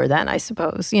than Uber then, I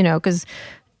suppose? Because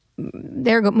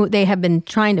they have been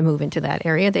trying to move into that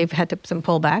area. They've had some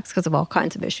pullbacks because of all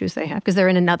kinds of issues they have, because they're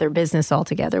in another business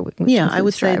altogether. Yeah, I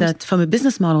would say that from a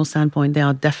business model standpoint, they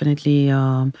are definitely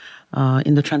in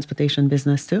the transportation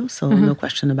business too, so no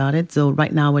question about it. So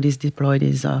right now what is deployed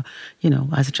is,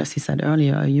 as Jessie said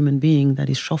earlier, a human being that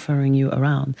is chauffeuring you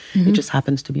around. It just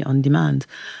happens to be on demand.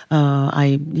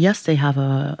 Yes, they have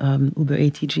a Uber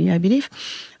ATG, I believe.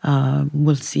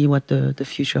 We'll see what the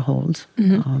future holds.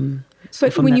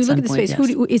 But when you look at the space,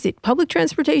 yes. Is it public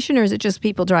transportation or is it just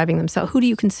people driving themselves? Who do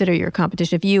you consider your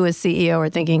competition? If you as CEO are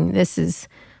thinking this is,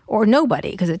 or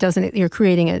nobody, because you're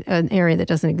creating an area that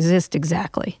doesn't exist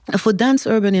exactly. For dense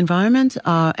urban environment,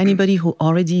 anybody who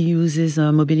already uses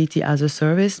mobility as a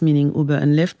service, meaning Uber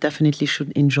and Lyft, definitely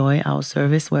should enjoy our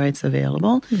service where it's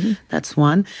available. That's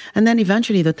one. And then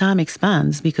eventually the TAM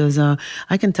expands, because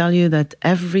I can tell you that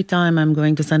every time I'm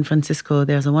going to San Francisco,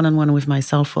 there's a one-on-one with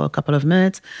myself for a couple of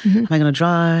minutes. Am I going to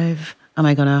drive? Am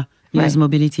I going to use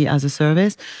mobility as a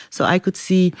service? So I could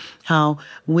see how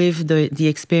with the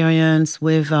experience,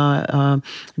 with the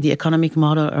economic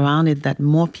model around it, that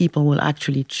more people will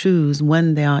actually choose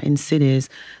when they are in cities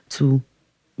to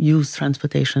use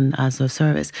transportation as a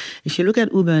service. If you look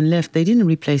at Uber and Lyft, they didn't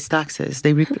replace taxis.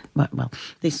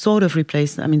 They sort of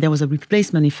replaced. I mean, there was a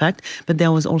replacement effect, but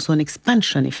there was also an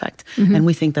expansion effect. And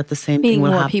we think that the same thing will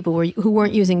happen. More people who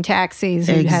weren't using taxis,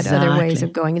 who had other ways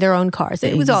of going, their own cars.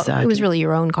 It was really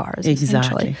your own cars,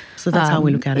 essentially. So that's how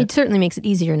we look at it. It certainly makes it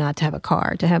easier not to have a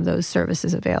car, to have those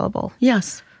services available.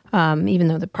 Yes. Even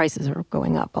though the prices are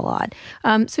going up a lot.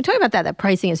 So talk about that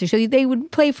pricing issue. So they would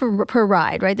pay per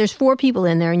ride, right? There's 4 people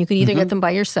in there, and you could either get them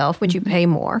by yourself, which you pay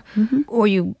more, or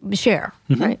you share,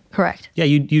 right? Correct. Yeah,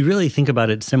 you really think about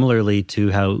it similarly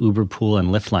to how Uber Pool and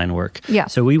Lyft Line work. Yeah.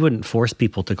 So we wouldn't force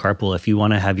people to carpool. If you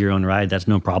want to have your own ride, that's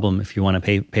no problem. If you want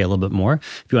to pay a little bit more.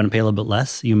 If you want to pay a little bit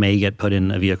less, you may get put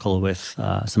in a vehicle with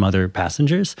some other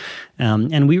passengers.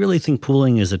 And we really think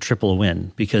pooling is a triple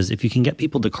win, because if you can get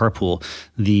people to carpool,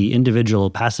 the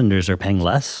individual passengers are paying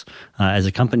less. As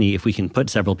a company, if we can put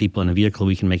several people in a vehicle,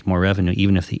 we can make more revenue,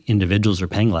 even if the individuals are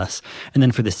paying less. And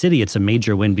then for the city, it's a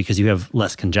major win because you have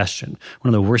less congestion.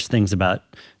 One of the worst things about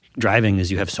driving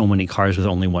is you have so many cars with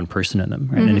only one person in them,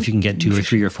 right? And if you can get 2 or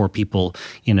 3 or 4 people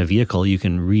in a vehicle, you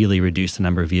can really reduce the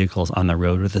number of vehicles on the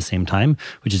road at the same time,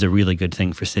 which is a really good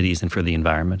thing for cities and for the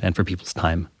environment and for people's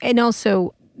time. And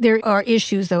also, there are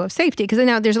issues, though, of safety, because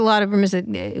now there's a lot of rumors that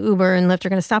Uber and Lyft are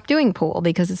going to stop doing pool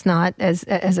because it's not as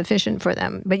efficient for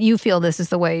them. But you feel this is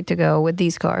the way to go with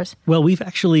these cars? Well, we've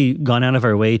actually gone out of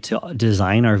our way to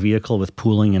design our vehicle with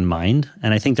pooling in mind.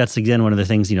 And I think that's, again, one of the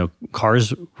things,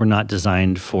 cars were not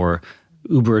designed for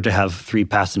Uber to have 3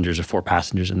 passengers or 4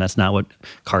 passengers, and that's not what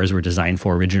cars were designed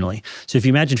for originally. So if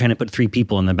you imagine trying to put 3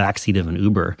 people in the backseat of an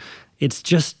Uber, it's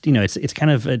just,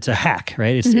 it's a hack,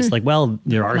 right? It's like, well,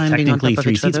 there are technically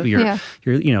 3 seats, but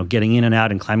you're getting in and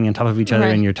out and climbing on top of each other,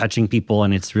 and you're touching people,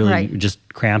 and it's really just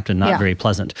cramped and not very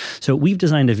pleasant. So we've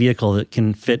designed a vehicle that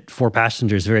can fit 4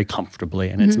 passengers very comfortably,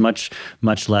 and it's much,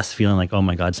 much less feeling like, oh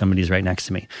my God, somebody's right next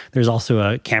to me. There's also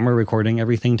a camera recording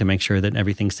everything to make sure that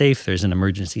everything's safe. There's an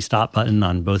emergency stop button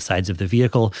on both sides of the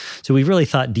vehicle. So we've really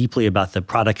thought deeply about the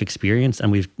product experience,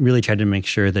 and we've really tried to make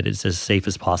sure that it's as safe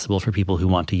as possible for people who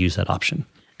want to use that option.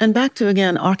 And back to,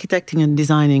 again, architecting and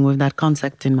designing with that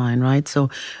concept in mind, right? So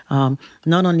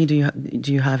not only do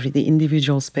you have the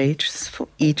individual space for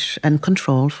each and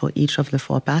control for each of the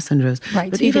 4 passengers,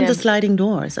 but so even the sliding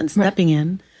doors and stepping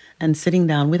in and sitting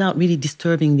down without really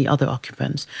disturbing the other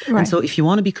occupants. And so if you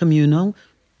want to be communal,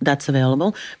 that's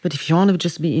available. But if you want to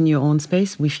just be in your own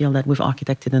space, we feel that we've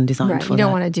architected and designed for that.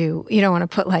 You don't want to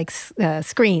put like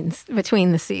screens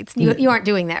between the seats. You aren't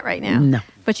doing that right now. No.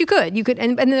 But you could,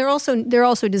 and they're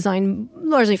also designed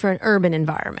largely for an urban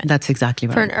environment. That's exactly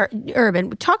right. For an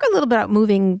urban. Talk a little bit about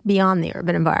moving beyond the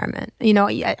urban environment. As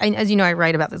you know, I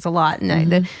write about this a lot,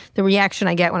 and the reaction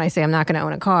I get when I say I'm not going to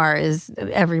own a car is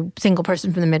every single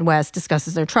person from the Midwest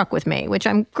discusses their truck with me, which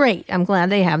I'm great. I'm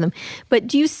glad they have them. But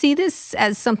do you see this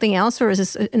as something else, or is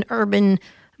this an urban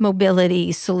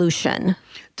mobility solution?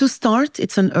 To start,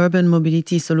 it's an urban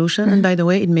mobility solution. And by the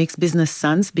way, it makes business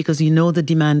sense because the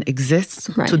demand exists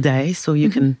today, so you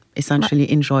can essentially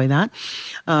enjoy that.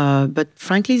 But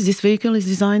frankly, this vehicle is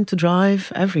designed to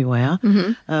drive everywhere.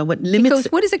 What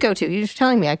does it go to? You're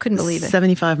telling me. I couldn't believe it.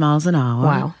 75 miles an hour.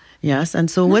 Wow. Yes. And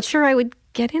so I'm not sure I would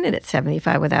get in it at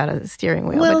 75 without a steering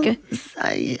wheel. Well,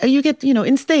 you get,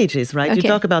 in stages, right? Okay. You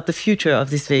talk about the future of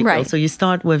this vehicle. Right. So you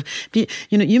start with,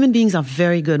 human beings are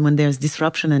very good when there's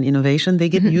disruption and innovation. They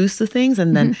get used to things.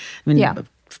 And then,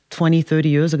 20, 30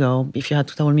 years ago, if you had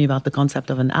told me about the concept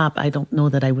of an app, I don't know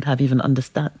that I would have even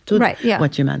understood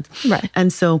what you meant. Right.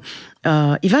 And so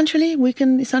eventually we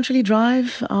can essentially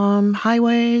drive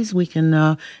highways, we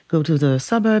can go to the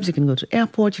suburbs, you can go to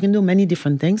airports, you can do many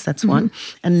different things, that's one,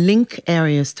 and link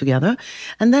areas together.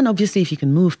 And then obviously if you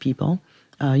can move people,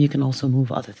 you can also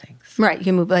move other things. Right, you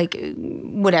can move like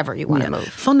whatever you want to move.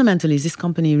 Fundamentally, this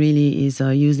company really is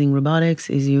using robotics,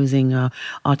 is using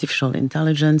artificial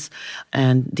intelligence,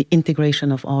 and the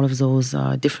integration of all of those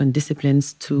different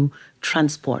disciplines to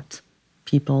transport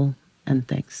people and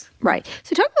things. Right.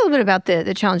 So talk a little bit about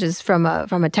the challenges from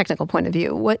a technical point of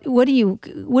view.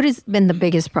 What has been the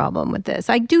biggest problem with this?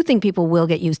 I do think people will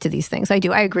get used to these things. I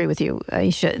do. I agree with you,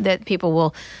 Aicha, that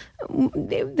people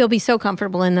they'll be so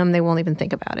comfortable in them they won't even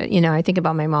think about it. I think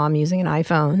about my mom using an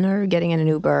iPhone or getting in an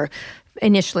Uber.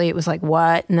 Initially, it was like,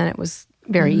 what? And then it was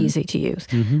very easy to use.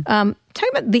 Talk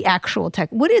about the actual tech.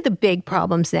 What are the big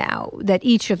problems now that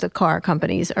each of the car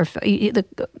companies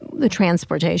the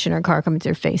transportation or car companies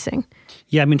are facing?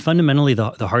 Yeah, fundamentally,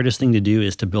 the hardest thing to do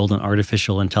is to build an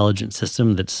artificial intelligence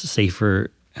system that's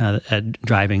safer at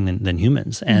driving than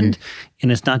humans. And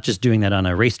it's not just doing that on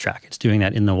a racetrack. It's doing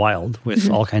that in the wild with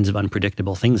all kinds of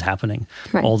unpredictable things happening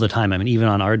all the time. Even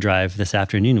on our drive this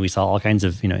afternoon, we saw all kinds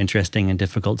of interesting and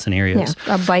difficult scenarios.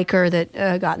 Yeah, a biker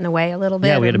that got in the way a little bit.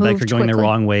 Yeah, we had a biker going the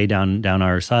wrong way down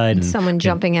our side. And someone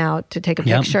jumping out to take a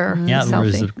picture. Yeah, there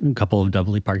was a couple of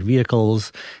doubly parked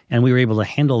vehicles. And we were able to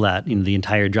handle that. The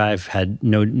entire drive had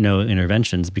no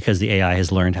interventions because the AI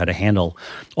has learned how to handle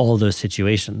all of those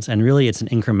situations. And really, it's an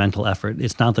incremental effort.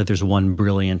 It's not that there's one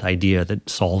brilliant idea that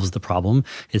solves the problem.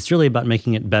 It's really about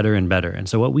making it better and better. And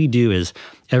so what we do is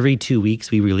every 2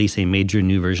 weeks, we release a major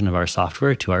new version of our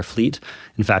software to our fleet.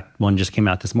 In fact, one just came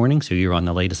out this morning, so you're on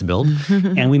the latest build.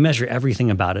 And we measure everything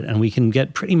about it. And we can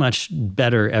get pretty much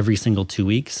better every single 2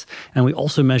 weeks. And we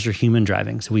also measure human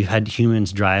driving. So we've had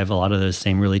humans drive a lot of those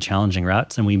same really challenging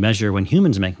routes. And we measure when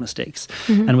humans make mistakes.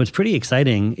 And what's pretty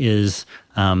exciting is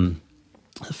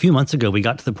a few months ago, we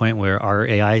got to the point where our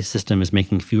AI system is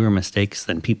making fewer mistakes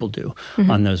than people do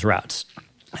on those routes.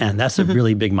 And that's a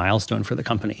really big milestone for the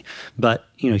company. But,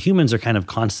 humans are kind of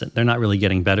constant. They're not really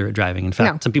getting better at driving. In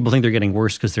fact, some people think they're getting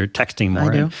worse because they're texting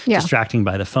more and distracting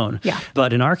by the phone. Yeah.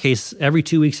 But in our case, every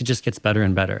 2 weeks, it just gets better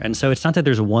and better. And so it's not that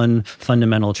there's one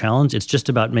fundamental challenge. It's just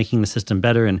about making the system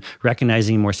better and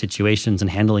recognizing more situations and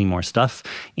handling more stuff.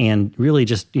 And really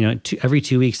just, every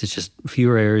 2 weeks, it's just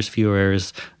fewer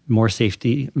errors, more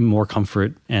safety, more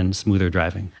comfort, and smoother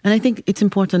driving. And I think it's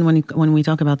important when we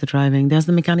talk about the driving, there's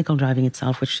the mechanical driving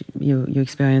itself, which you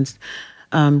experienced.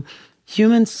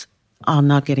 Humans are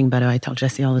not getting better. I tell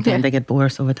Jesse all the time, they get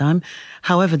worse over time.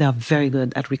 However, they are very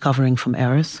good at recovering from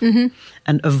errors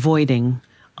and avoiding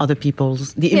other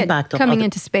people's, the impact of coming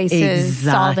into spaces,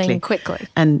 solving quickly.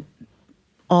 And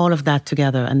all of that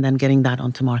together and then getting that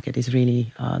onto market is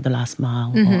really the last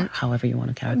mile or however you want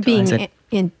to characterize it.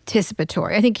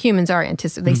 Anticipatory. I think humans are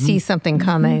anticipatory. They see something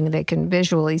coming. They can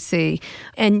visually see.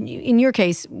 And in your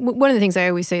case, one of the things I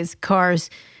always say is cars,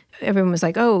 everyone was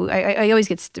like, I always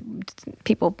get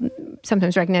people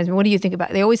sometimes recognize me. What do you think about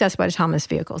it? They always ask about autonomous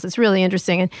vehicles. It's really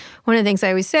interesting. And one of the things I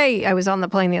always say, I was on the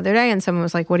plane the other day and someone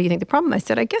was like, what do you think the problem? I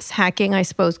said, I guess hacking, I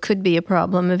suppose, could be a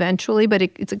problem eventually, but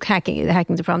it's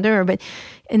hacking's a problem there.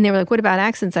 And they were like, what about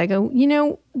accidents? I go,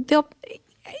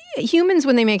 humans,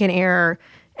 when they make an error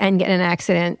and get in an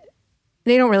accident,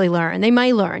 they don't really learn. They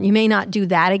might learn. You may not do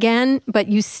that again, but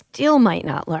you still might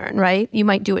not learn, right? You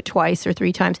might do it twice or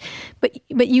 3 times,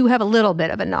 but you have a little bit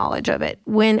of a knowledge of it.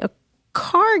 When a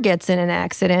car gets in an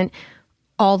accident,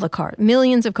 all the cars.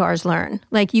 Millions of cars learn.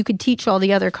 Like you could teach all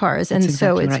the other cars. And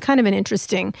so it's kind of an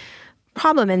interesting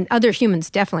problem. And other humans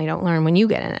definitely don't learn when you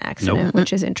get in an accident,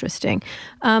 which is interesting.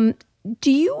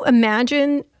 Do you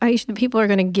imagine, Aicha, that people are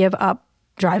going to give up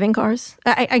driving cars?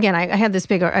 I have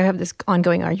this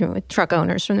ongoing argument with truck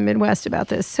owners from the Midwest about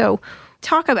this. So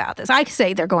talk about this. I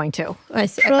say they're going to.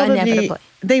 Inevitably.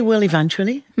 They will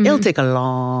eventually. It'll take a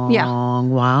long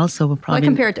while. So we'll probably... I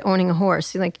compare it to owning a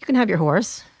horse. Like, you can have your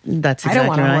horse. That's exactly I don't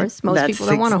want right. a horse. Most people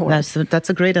don't want a horse. That's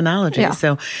a great analogy. Yeah.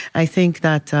 So I think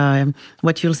that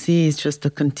what you'll see is just a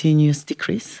continuous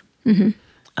decrease.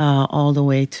 All the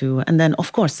way to, and then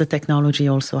of course the technology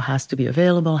also has to be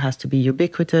available, has to be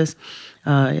ubiquitous.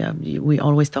 We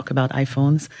always talk about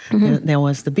iPhones. There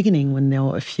was the beginning when there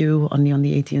were a few only on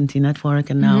the AT&T network,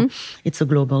 and now it's a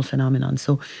global phenomenon.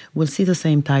 So we'll see the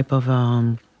same type of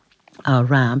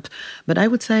ramp. But I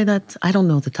would say that I don't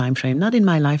know the time frame, not in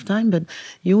my lifetime, but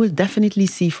you will definitely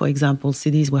see, for example,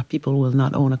 cities where people will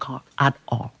not own a car at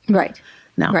all. Right.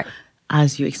 Now. Right.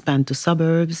 As you expand to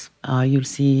suburbs, you'll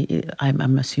see,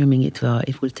 I'm assuming it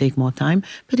will take more time.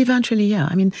 But eventually, yeah.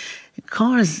 I mean,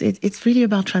 cars, it's really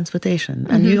about transportation.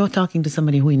 And you're talking to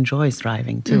somebody who enjoys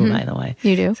driving too, by the way.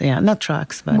 You do? So yeah, not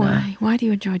trucks, but... Why? Why do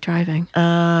you enjoy driving?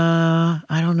 I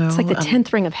don't know. It's like the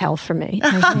 10th ring of hell for me.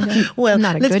 Well,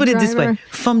 let's put it this way. driver.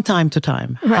 From time to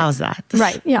time. Right. How's that?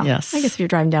 Right, yeah. Yes. I guess if you're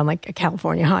driving down like a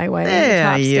California highway, There the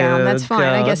top's you down, that's fine.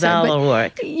 go. I guess That'll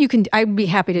work. I'd be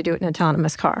happy to do it in an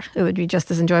autonomous car. It would be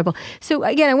just as enjoyable. So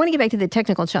again, I want to get back to the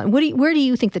technical challenge. Where do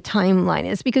you think the timeline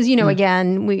is? Because,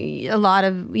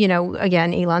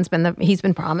 again, Elon's he's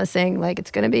been promising like it's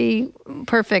going to be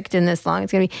perfect in this long.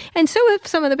 It's going to be, and so if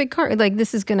some of the big cars, like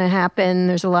this is going to happen.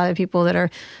 There's a lot of people that are,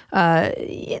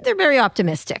 they're very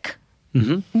optimistic.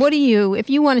 What do you, if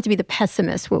you wanted to be the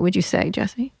pessimist, what would you say,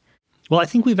 Jesse? Well, I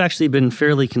think we've actually been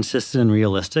fairly consistent and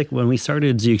realistic. When we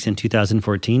started Zoox in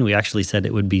 2014, we actually said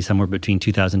it would be somewhere between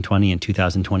 2020 and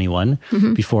 2021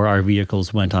 before our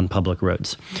vehicles went on public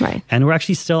roads. Right. And we're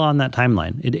actually still on that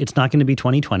timeline. It's not going to be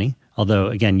 2020. Although,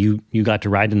 again, you got to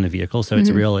ride in the vehicle, so it's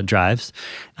real, it drives.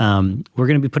 We're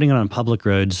going to be putting it on public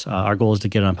roads. Our goal is to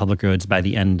get it on public roads by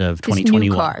the end of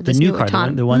 2021. This new car,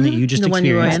 the one that you just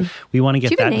experienced. We want to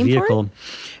get that vehicle.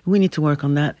 We need to work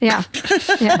on that. Yeah.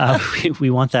 We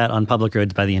want that on public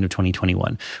roads by the end of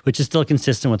 2021, which is still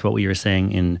consistent with what we were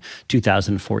saying in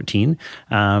 2014.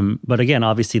 But again,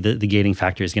 obviously, the gating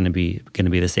factor is going to be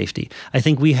the safety. I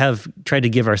think we have tried to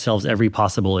give ourselves every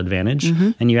possible advantage.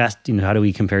 And you asked, how do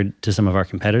we compare to some of our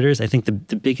competitors? I think the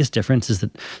biggest difference is that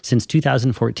since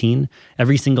 2014,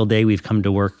 every single day we've come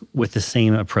to work with the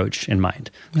same approach in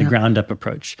mind, the ground up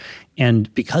approach.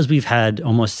 And because we've had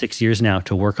almost 6 years now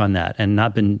to work on that and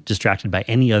not been distracted by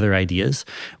any other ideas,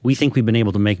 we think we've been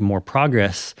able to make more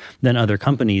progress than other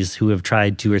companies who have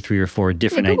tried 2 or 3 or 4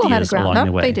 different ideas along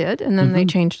the way. They did, and then they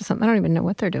changed to something. I don't even know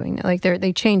what they're doing now. Like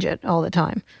they change it all the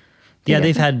time.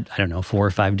 They've had, 4 or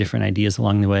 5 different ideas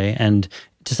along the way. And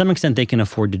to some extent, they can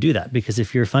afford to do that because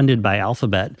if you're funded by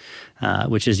Alphabet,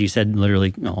 which, as you said,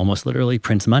 almost literally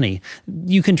prints money,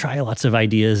 you can try lots of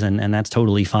ideas and that's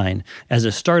totally fine. As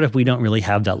a startup, we don't really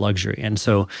have that luxury. And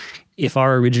so if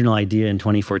our original idea in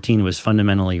 2014 was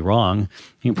fundamentally wrong,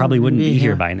 we probably wouldn't be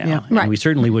here by now. Yeah. And we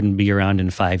certainly wouldn't be around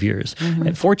in 5 years.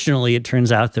 And fortunately, it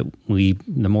turns out that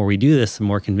the more we do this, the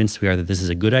more convinced we are that this is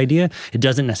a good idea. It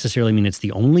doesn't necessarily mean it's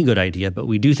the only good idea, but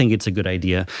we do think it's a good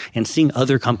idea. And seeing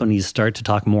other companies start to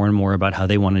talk more and more about how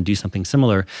they want to do something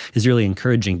similar is really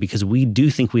encouraging because we do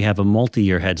think we have a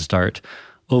multi-year head start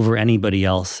over anybody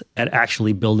else at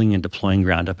actually building and deploying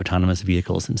ground-up autonomous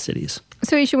vehicles in cities.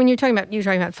 So, Aicha, when you're talking about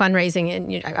fundraising,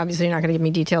 and obviously you're not going to give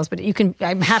me details, but you can.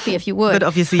 I'm happy if you would. But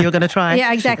obviously you're going to try.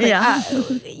 Yeah, exactly. Yeah.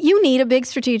 You need a big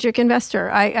strategic investor.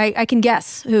 I can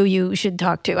guess who you should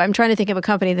talk to. I'm trying to think of a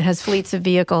company that has fleets of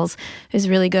vehicles, is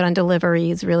really good on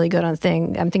delivery, is really good on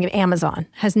thing. I'm thinking of Amazon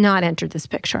has not entered this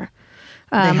picture.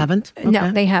 They haven't? Okay. No,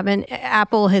 they haven't.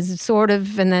 Apple has sort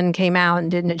of, and then came out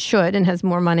and didn't. It should, and has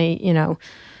more money,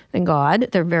 than God.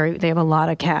 They have a lot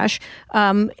of cash.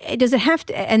 Does it have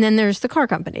to? And then there's the car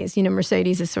companies.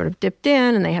 Mercedes has sort of dipped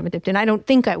in, and they haven't dipped in. I don't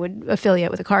think I would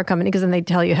affiliate with a car company because then they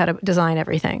tell you how to design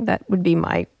everything. That would be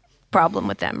my problem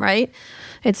with them, right?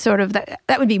 It's sort of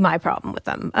that would be my problem with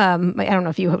them. I don't know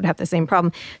if you would have the same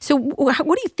problem. So, what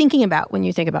are you thinking about when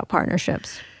you think about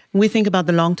partnerships? We think about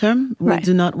the long term. We Right.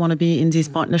 do not want to be in these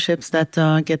partnerships that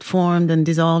get formed and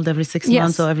dissolved every 6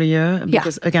 months or every year.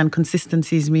 Because, again,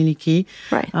 consistency is really key.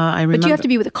 Right. I remember, but you have to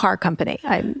be with a car company.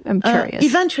 I'm curious.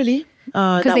 Eventually.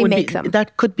 Because they make them.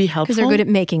 That could be helpful. Because they're good at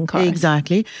making cars.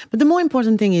 Exactly. But the more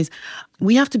important thing is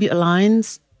we have to be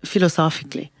aligned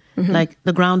philosophically, like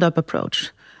the ground-up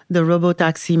approach. the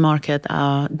robotaxi market,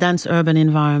 dense urban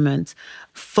environment,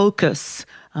 focus,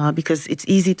 because it's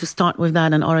easy to start with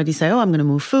that and already say, oh, I'm going to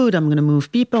move food, I'm going to move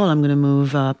people, I'm going to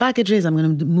move packages, I'm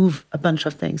going to move a bunch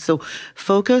of things. So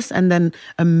focus and then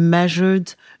a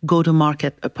measured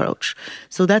go-to-market approach.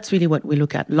 So that's really what we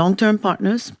look at. Long-term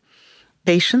partners,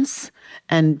 patience,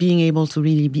 and being able to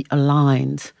really be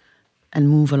aligned and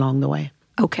move along the way.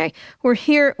 Okay. We're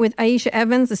here with Aicha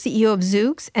Evans, the CEO of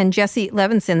Zoox, and Jesse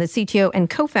Levinson, the CTO and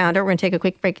co-founder. We're going to take a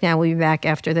quick break now. We'll be back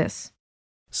after this.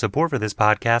 Support for this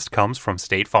podcast comes from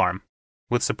State Farm.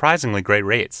 With surprisingly great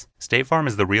rates, State Farm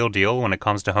is the real deal when it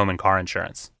comes to home and car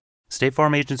insurance. State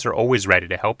Farm agents are always ready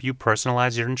to help you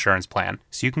personalize your insurance plan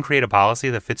so you can create a policy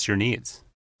that fits your needs.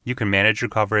 You can manage your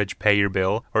coverage, pay your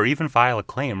bill, or even file a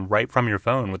claim right from your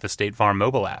phone with the State Farm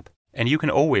mobile app. And you can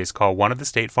always call one of the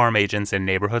State Farm agents in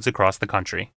neighborhoods across the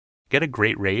country. Get a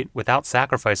great rate without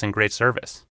sacrificing great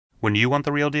service. When you want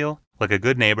the real deal, like a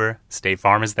good neighbor, State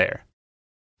Farm is there.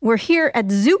 We're here at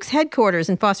Zoox headquarters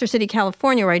in Foster City,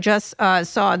 California, where I just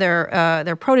saw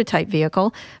their prototype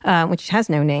vehicle, which has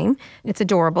no name. It's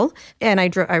adorable. And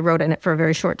I rode in it for a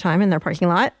very short time in their parking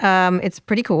lot. It's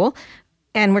pretty cool.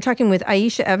 And we're talking with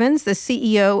Aicha Evans, the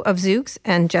CEO of Zoox,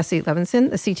 and Jesse Levinson,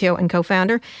 the CTO and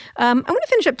co-founder. I want to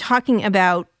finish up talking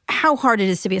about how hard it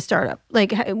is to be a startup.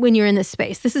 Like when you're in this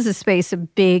space, this is a space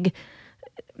of big,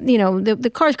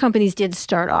 the car companies did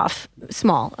start off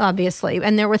small, obviously,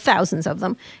 and there were thousands of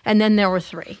them. And then there were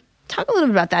 3. Talk a little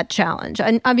bit about that challenge.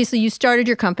 And obviously you started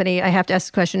your company. I have to ask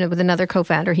a question with another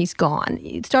co-founder. He's gone.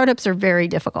 Startups are very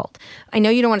difficult. I know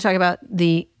you don't want to talk about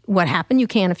what happened. You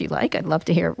can if you like. I'd love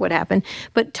to hear what happened.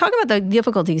 But talk about the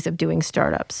difficulties of doing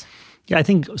startups. Yeah, I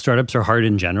think startups are hard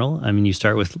in general. I mean, you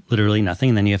start with literally nothing,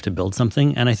 and then you have to build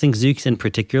something. And I think Zoox in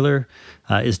particular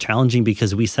is challenging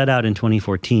because we set out in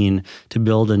 2014 to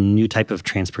build a new type of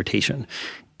transportation.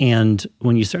 And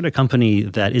when you start a company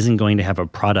that isn't going to have a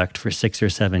product for 6 or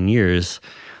 7 years,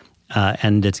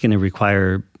 and it's going to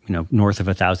require north of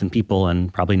 1,000 people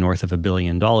and probably north of $1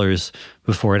 billion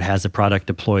before it has a product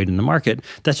deployed in the market,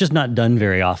 that's just not done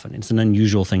very often. It's an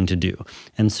unusual thing to do.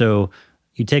 And so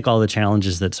you take all the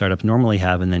challenges that startups normally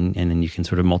have, and then you can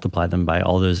sort of multiply them by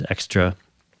all those extra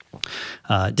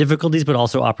difficulties, but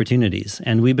also opportunities.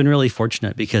 And we've been really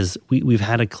fortunate because we've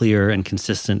had a clear and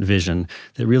consistent vision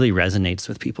that really resonates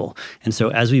with people. And so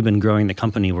as we've been growing the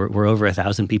company, we're over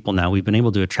 1,000 people now. We've been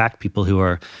able to attract people who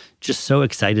are just so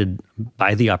excited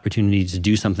by the opportunity to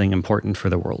do something important for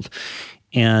the world.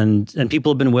 And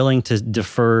people have been willing to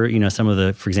defer, some of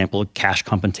the, for example, cash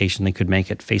compensation they could make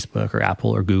at Facebook or Apple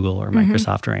or Google or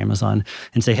Microsoft or Amazon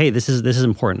and say, hey, this is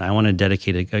important. I want to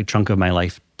dedicate a chunk of my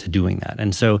life to doing that.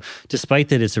 And so despite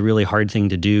that it's a really hard thing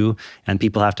to do and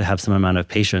people have to have some amount of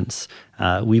patience,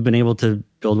 we've been able to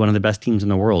build one of the best teams in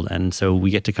the world. And so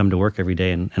we get to come to work every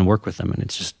day and work with them. And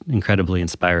it's just incredibly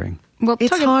inspiring. Well,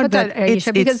 it's hard about that,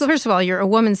 Aicha, because first of all, you're a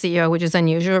woman CEO, which is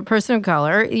unusual. You're a person of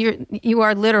color. You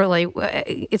are literally,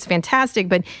 it's fantastic,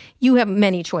 but you have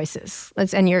many choices,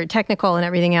 and you're technical and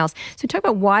everything else. So talk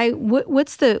about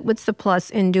what's the plus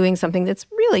in doing something that's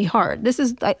really hard. This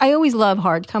is, I always love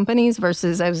hard companies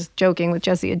versus, I was joking with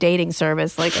Jesse, a dating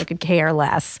service. Like I could care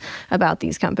less about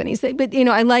these companies. But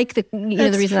I like the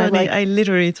reason funny. I like. I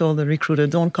literally told the recruiter,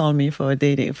 "Don't call me for a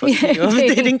dating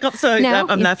company." Sorry,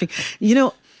 I'm laughing.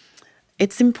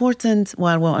 It's important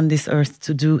while we're on this earth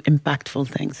to do impactful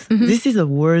things. Mm-hmm. This is a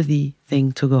worthy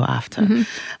thing to go after,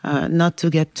 not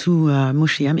to get too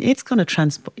mushy. I mean, it's going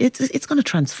to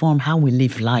transform how we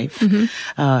live life,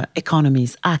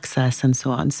 economies, access, and so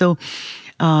on. So,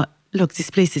 look, this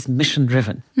place is mission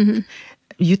driven. Mm-hmm.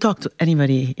 You talk to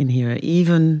anybody in here,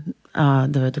 even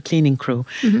the cleaning crew.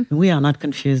 Mm-hmm. We are not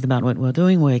confused about what we're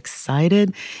doing. We're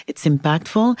excited. It's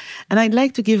impactful. And I'd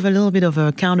like to give a little bit of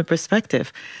a counter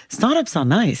perspective. Startups are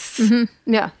nice.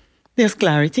 Mm-hmm. Yeah. There's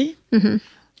clarity.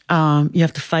 Mm-hmm. You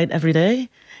have to fight every day.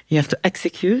 You have to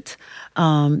execute.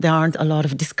 There aren't a lot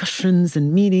of discussions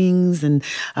and meetings and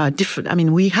different. I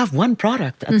mean, we have one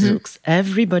product at Zoox.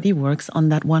 Everybody works on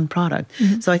that one product.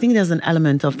 Mm-hmm. So I think there's an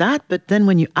element of that. But then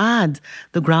when you add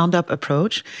the ground up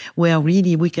approach, where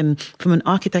really we can, from an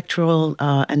architectural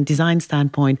and design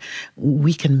standpoint,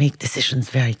 we can make decisions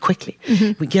very quickly.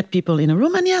 Mm-hmm. We get people in a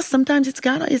room, and yes, sometimes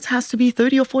it has to be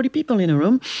 30 or 40 people in a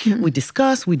room. Mm-hmm. We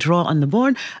discuss, we draw on the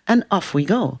board, and off we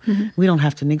go. Mm-hmm. We don't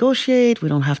have to negotiate. We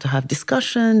don't have to have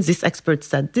discussions. This expert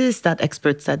said this, that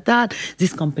expert said that,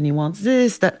 this company wants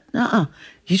this, that.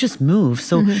 You just move.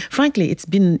 So frankly, it's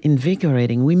been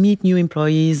invigorating. We meet new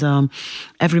employees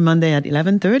every Monday at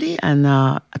 11:30. And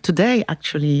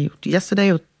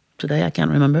yesterday or today, I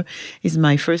can't remember, is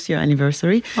my first year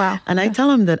anniversary. Wow. And I tell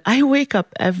him that I wake up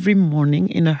every morning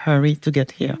in a hurry to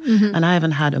get here. And I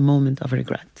haven't had a moment of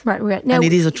regret. Right. Now, and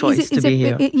it is a choice to be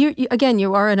here.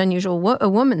 You are an unusual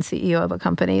woman CEO of a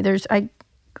company.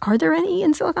 Are there any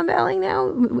in Silicon Valley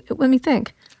now? Let me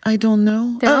think. I don't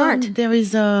know. There aren't. There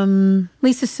is...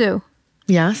 Lisa Su.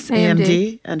 Yes,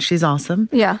 AMD, and she's awesome.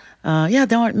 Yeah.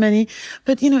 There aren't many.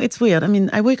 But, it's weird. I mean,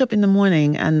 I wake up in the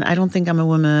morning and I don't think I'm a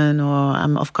woman or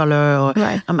I'm of color or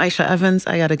I'm Aicha Evans.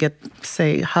 I got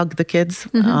to hug the kids,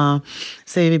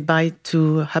 say bye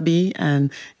to hubby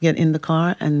and get in the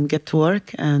car and get to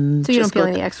work. And so you don't feel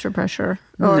any extra pressure?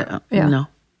 No.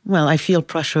 Well, I feel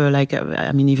pressure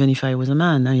even if I was a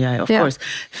man, of course,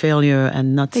 failure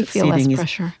and not succeeding. They feel less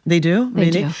pressure. They do?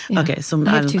 They really? do, yeah. Okay, so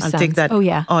I'll take that. Oh,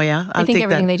 yeah. I'll think take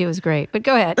everything that. they do is great, but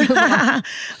go ahead.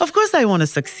 Of course, I want to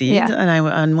succeed.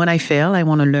 And when I fail, I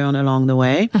want to learn along the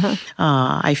way.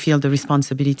 I feel the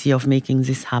responsibility of making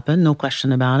this happen, no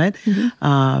question about it.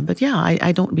 But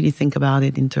I don't really think about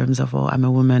it in terms of, I'm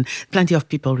a woman. Plenty of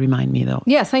people remind me, though.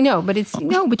 Yes, I know, but it's, but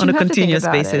you on a have continuous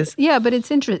to think about basis. It. Yeah, but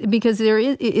it's interesting because there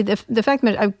is, the fact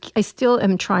that I still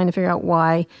am trying to figure out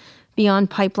why, beyond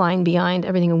pipeline, beyond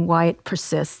everything, and why it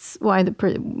persists. Why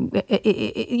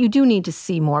you do need to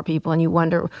see more people, and you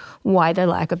wonder why the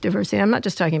lack of diversity. I'm not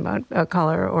just talking about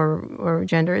color or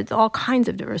gender. It's all kinds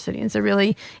of diversity, and so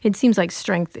really, it seems like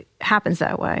strength happens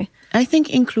that way. I think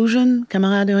inclusion,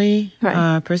 camaraderie,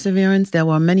 perseverance. There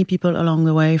were many people along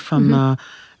the way from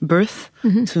birth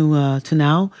to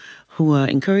now, who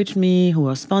encouraged me, who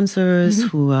are sponsors,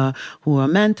 who are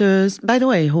mentors. By the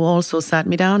way, who also sat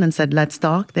me down and said, let's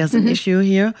talk. There's an issue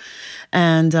here.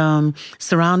 And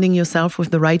surrounding yourself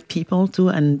with the right people, too,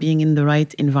 and being in the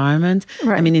right environment.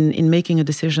 Right. I mean, in making a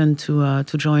decision to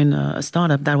join a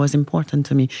startup, that was important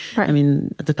to me. Right. I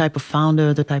mean, the type of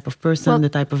founder, the type of person, the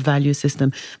type of value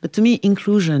system. But to me,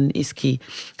 inclusion is key.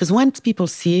 Because once people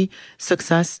see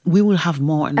success, we will have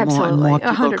more and more and more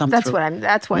people come through.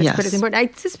 That's why it's pretty important. I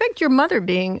suspect your mother,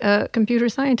 being a computer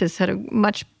scientist, had a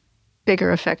much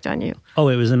bigger effect on you. Oh,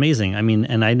 it was amazing. I mean,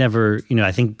 and I never,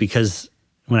 I think because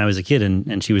when I was a kid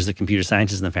and she was the computer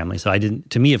scientist in the family, so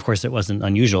to me, of course, it wasn't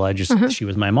unusual. She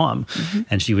was my mom,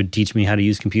 and she would teach me how to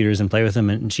use computers and play with them.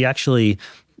 And she actually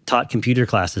taught computer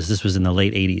classes. This was in the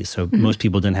late 80s, so most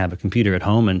people didn't have a computer at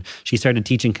home. And she started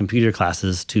teaching computer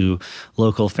classes to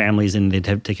local families, and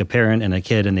they'd take a parent and a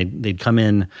kid, and they'd come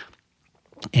in,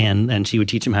 and she would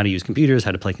teach them how to use computers,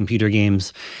 how to play computer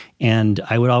games. And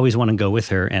I would always want to go with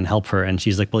her and help her. And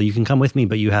she's like, well, you can come with me,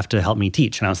 but you have to help me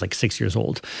teach. And I was like 6 years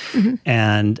old.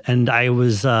 And I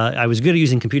was good at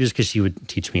using computers because she would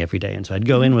teach me every day. And so I'd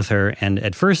go in with her. And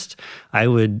at first I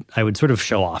would sort of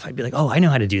show off. I'd be like, oh, I know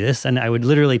how to do this. And I would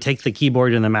literally take the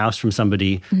keyboard and the mouse from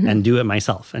somebody and do it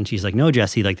myself. And she's like, no,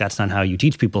 Jesse, like that's not how you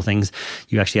teach people things.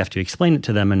 You actually have to explain it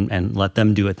to them and let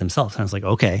them do it themselves. And I was like,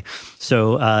 okay.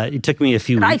 So it took me a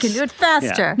few weeks. I can do it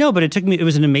faster. Yeah. No, but it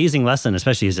was an amazing lesson,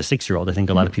 especially as a 6-year-old. I think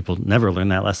a lot of people never learn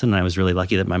that lesson. And I was really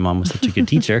lucky that my mom was such a good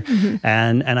teacher.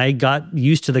 And I got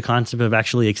used to the concept of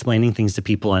actually explaining things to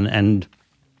people and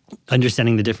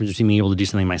understanding the difference between being able to do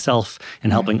something myself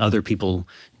and helping other people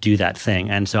do that thing.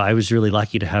 And so I was really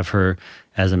lucky to have her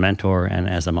as a mentor and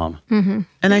as a mom.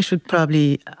 And I should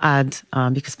probably add,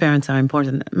 because parents are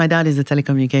important, my dad is a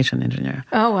telecommunication engineer.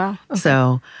 Oh, wow. Okay.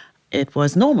 So it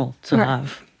was normal to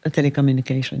have a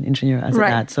telecommunication engineer as a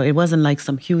dad. So it wasn't like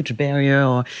some huge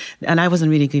barrier, and I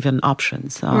wasn't really given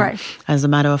options. As a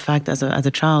matter of fact, as a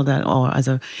child or as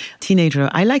a teenager,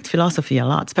 I liked philosophy a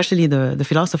lot, especially the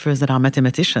philosophers that are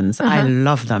mathematicians. I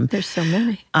love them. There's so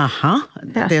many.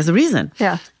 Yeah. There's a reason.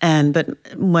 Yeah. But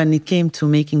when it came to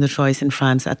making the choice in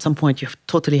France, at some point you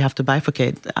totally have to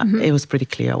bifurcate. It was pretty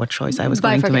clear what choice I was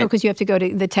going to make. Because you have to go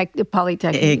to the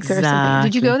Polytechnic exactly. or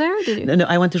something. Did you go there? No,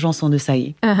 I went to Janson de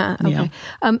Sailly. Okay. Yeah.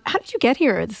 How did you get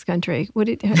here in this country? What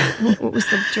was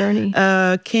the journey?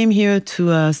 Came here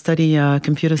to study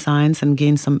computer science and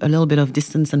gain a little bit of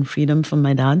distance and freedom from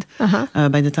my dad.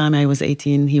 By the time I was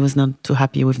 18, he was not too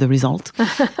happy with the result.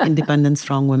 Independent,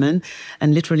 strong woman.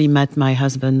 And literally met my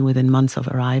husband within months of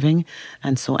arriving.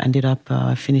 And so ended up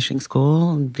finishing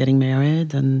school, getting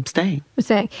married, and staying.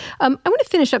 I want to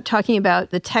finish up talking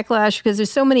about the techlash, because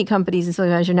there's so many companies in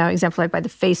Silicon Valley are now exemplified by the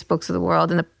Facebooks of the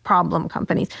world and the problem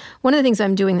companies. One of the things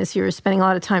I'm doing this year is spending a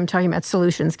lot of time talking about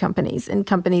solutions companies and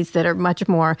companies that are much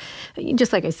more,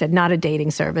 just like I said, not a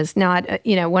dating service. Not,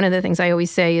 one of the things I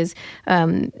always say is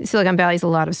Silicon Valley is a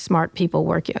lot of smart people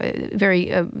working, very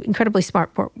incredibly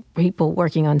smart people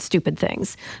working on stupid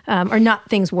things, or not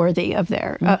things worthy of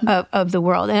of the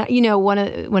world. And one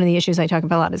of the issues I talk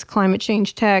about a lot is climate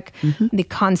change tech, the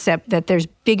concept that there's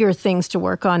bigger things to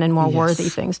work on and more worthy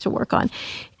things to work on.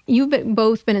 You've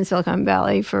both been in Silicon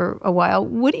Valley for a while.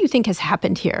 What do you think has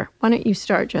happened here? Why don't you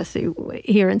start, Jesse,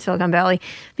 here in Silicon Valley?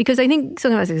 Because I think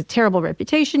Silicon Valley has a terrible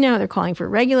reputation now. They're calling for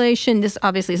regulation. This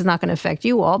obviously is not going to affect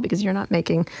you all because you're not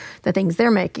making the things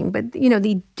they're making. But,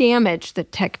 the damage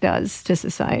that tech does to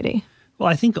society. Well,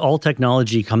 I think all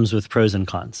technology comes with pros and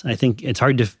cons. I think it's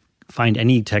hard to find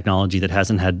any technology that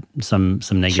hasn't had some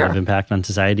negative impact on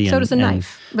society. So does a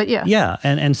knife, but yeah. Yeah,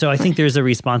 and so I think there's a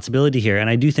responsibility here. And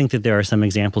I do think that there are some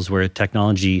examples where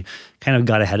technology kind of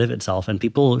got ahead of itself and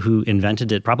people who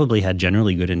invented it probably had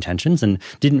generally good intentions and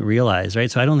didn't realize, right?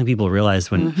 So I don't think people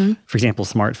realized when, for example,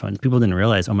 smartphones, people didn't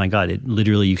realize, oh my God,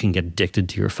 literally you can get addicted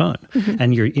to your phone.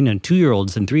 And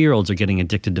 2-year-olds and 3-year-olds are getting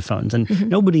addicted to phones. And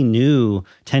nobody knew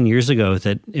 10 years ago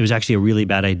that it was actually a really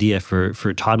bad idea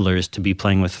for toddlers to be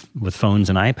playing with phones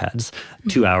and iPads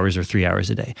 2 hours or 3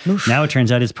 hours a day. Now it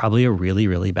turns out it's probably a really,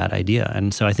 really bad idea.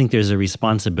 And so I think there's a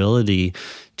responsibility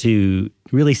to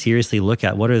really seriously look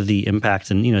at what are the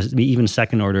impacts and, even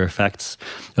second order effects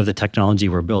of the technology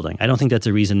we're building. I don't think that's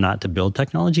a reason not to build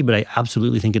technology, but I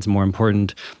absolutely think it's more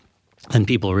important than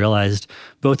people realized,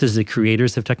 both as the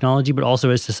creators of technology, but also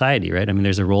as society, right? I mean,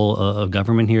 there's a role of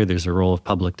government here, there's a role of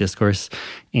public discourse,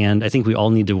 and I think we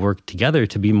all need to work together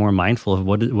to be more mindful of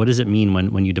what does it mean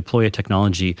when you deploy a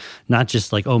technology, not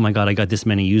just like, oh my God, I got this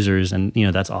many users and,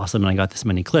 that's awesome, and I got this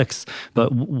many clicks,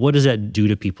 but what does that do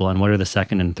to people and what are the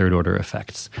second and third order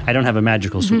effects? I don't have a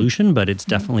magical solution, but it's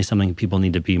definitely something people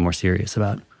need to be more serious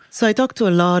about. So I talk to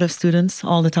a lot of students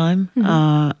all the time.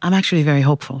 I'm actually very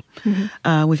hopeful.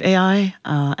 With AI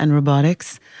and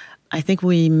robotics, I think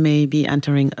we may be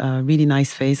entering a really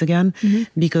nice phase again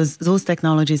because those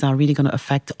technologies are really going to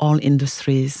affect all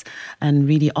industries and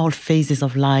really all phases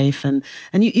of life. And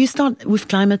you start with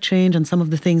climate change and some of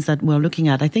the things that we're looking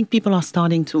at. I think people are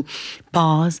starting to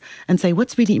pause and say,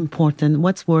 what's really important,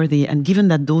 what's worthy? And given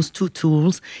that those two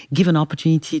tools give an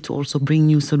opportunity to also bring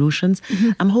new solutions,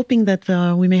 I'm hoping that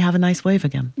we may have a nice wave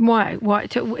again. Why?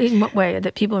 In what way?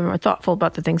 That people are more thoughtful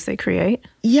about the things they create?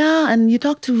 Yeah, and you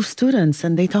talk to students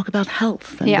and they talk about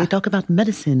health, and they talk about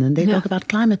medicine, and they talk about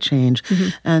climate change,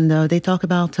 and they talk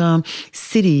about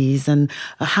cities and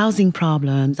housing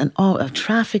problems and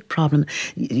traffic problems.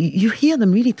 You hear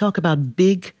them really talk about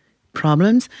big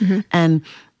problems and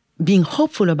being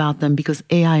hopeful about them because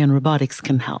AI and robotics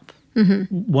can help.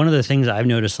 One of the things I've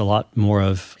noticed a lot more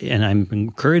of, and I'm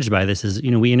encouraged by this, is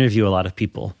we interview a lot of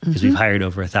people because we've hired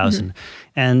over 1,000,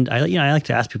 and I like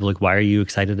to ask people like, why are you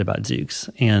excited about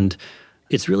Zoox? And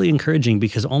it's really encouraging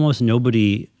because almost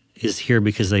nobody is here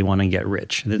because they want to get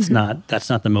rich. That's not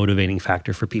the motivating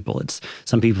factor for people. It's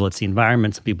some people it's the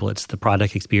environment, some people it's the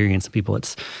product experience, some people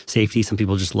it's safety, some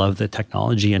people just love the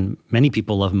technology, and many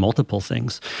people love multiple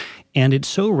things. And it's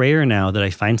so rare now that I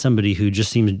find somebody who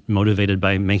just seems motivated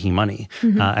by making money.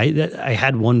 I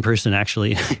had one person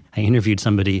actually, I interviewed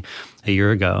somebody a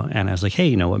year ago and I was like,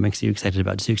 hey, what makes you excited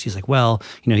about Zoox? He's like, well,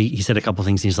 he said a couple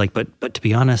things. He's like, but to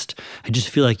be honest, I just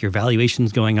feel like your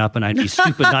valuation's going up and I'd be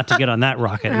stupid not to get on that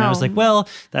rocket. And I was like, well,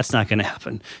 that's not going to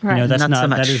happen. Right.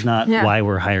 That is not why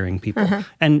we're hiring people.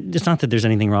 And it's not that there's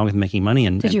anything wrong with making money.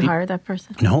 Did you hire that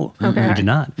person? No, we did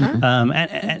not.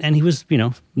 And he was,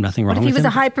 nothing wrong with him. What if he was a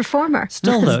high performer?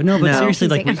 Still though, no, but seriously,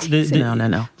 like,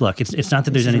 no. Look, it's not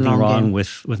that there's anything wrong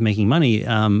with making money,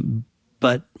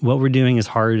 but what we're doing is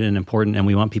hard and important, and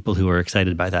we want people who are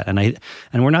excited by that.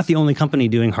 And we're not the only company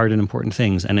doing hard and important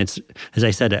things. And it's, as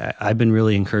I said, I've been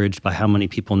really encouraged by how many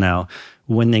people now,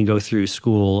 when they go through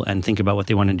school and think about what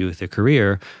they want to do with their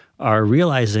career, are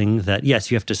realizing that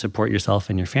yes, you have to support yourself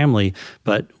and your family,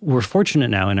 but we're fortunate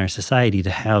now in our society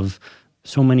to have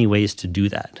so many ways to do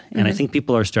that. And I think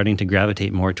people are starting to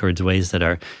gravitate more towards ways that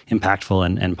are impactful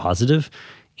and positive.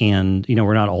 And,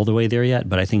 we're not all the way there yet,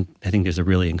 but I think there's a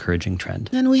really encouraging trend.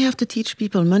 And we have to teach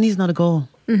people money is not a goal.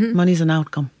 Money is an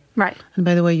outcome. Right. And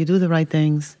by the way, you do the right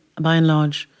things, by and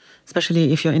large,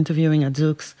 especially if you're interviewing at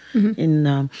Zoox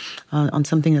on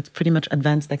something that's pretty much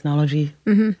advanced technology.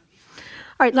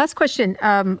 All right, last question.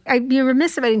 I'd be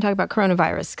remiss if I didn't talk about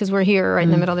coronavirus because we're here right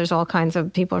in the middle. There's all kinds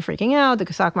of people are freaking out.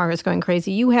 The stock market's going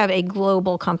crazy. You have a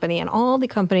global company, and all the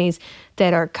companies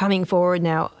that are coming forward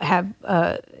now have,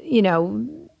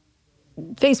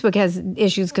 Facebook has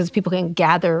issues because people can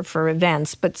gather for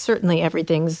events, but certainly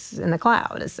everything's in the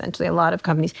cloud, essentially, a lot of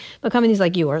companies. But companies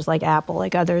like yours, like Apple,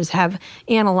 like others, have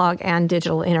analog and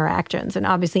digital interactions. And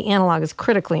obviously, analog is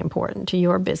critically important to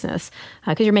your business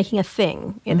because you're making a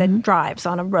thing that drives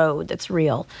on a road that's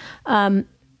real.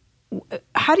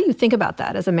 How do you think about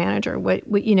that as a manager? What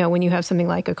when you have something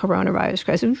like a coronavirus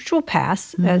crisis, which will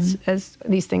pass as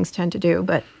these things tend to do,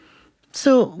 but...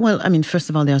 So, first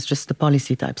of all, there's just the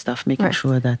policy type stuff, making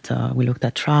sure that we looked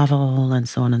at travel and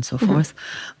so on and so forth.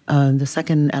 The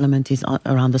second element is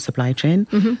around the supply chain.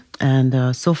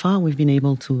 And so far, we've been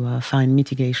able to find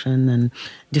mitigation and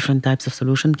different types of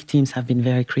solutions. Teams have been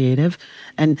very creative.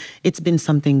 And it's been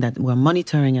something that we're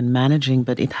monitoring and managing,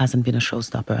 but it hasn't been a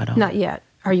showstopper at all. Not yet.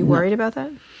 Are you worried about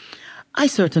that? I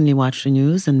certainly watch the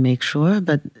news and make sure,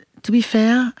 but to be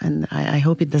fair, and I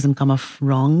hope it doesn't come off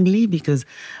wrongly, because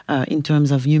in terms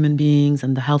of human beings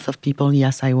and the health of people,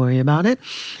 yes, I worry about it.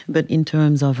 But in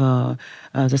terms of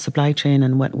the supply chain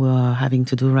and what we're having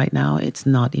to do right now, it's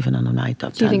not even on my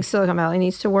top 10. Do you think Silicon Valley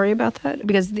needs to worry about that?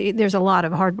 Because there's a lot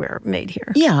of hardware made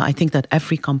here. Yeah, I think that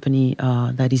every company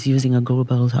that is using a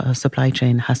global supply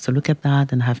chain has to look at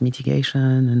that and have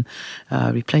mitigation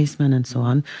and replacement and so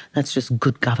on. That's just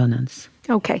good governance.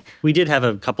 Okay. We did have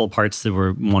a couple parts that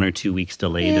were 1 or 2 weeks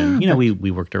delayed, and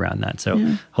we worked around that. So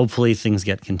hopefully things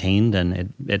get contained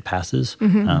and it passes.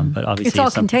 But obviously it's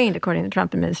all contained, according to the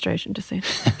Trump administration, to say.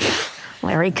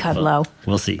 Larry Kudlow.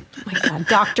 We'll see. Oh my God,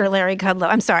 Dr. Larry Kudlow.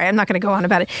 I'm sorry, I'm not going to go on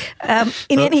about it.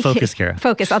 Focus, Kara.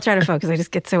 Focus. I'll try to focus. I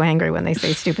just get so angry when they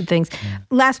say stupid things.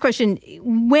 Last question.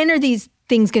 When are these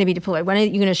things going to be deployed? When are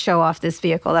you going to show off this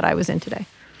vehicle that I was in today?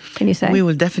 Can you say? We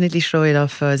will definitely show it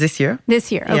off this year. This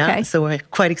year, okay. Yeah, so we're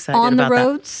quite excited about that. On the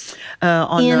roads?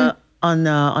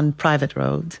 On private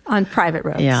road. On private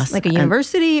roads? Yes. Like a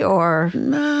university or?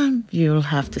 You'll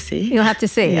have to see. You'll have to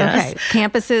see, yes. Okay.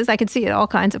 Campuses, I could see it all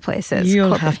kinds of places.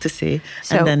 You'll have to see.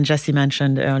 So, and then Jesse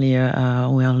mentioned earlier,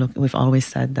 we've always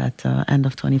said that end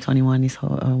of 2021 is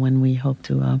when we hope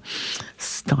to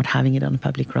start having it on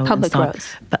public roads. Public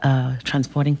roads.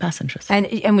 Transporting passengers. And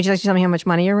would you like to tell me how much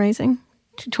money you're raising?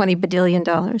 $20 billion?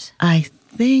 I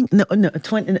think, no,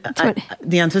 20.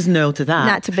 The answer is no to that.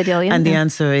 Not to billion? And the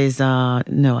answer is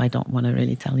no, I don't want to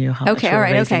really tell you how much Okay, all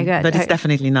right, raising, okay, good. But it's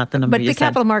definitely not the number But you the said.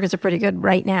 capital markets are pretty good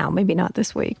right now. Maybe not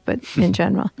this week, but in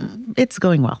general. It's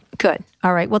going well. Good.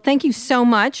 All right. Well, thank you so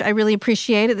much. I really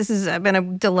appreciate it. This has been a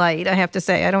delight, I have to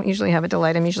say. I don't usually have a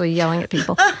delight. I'm usually yelling at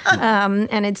people.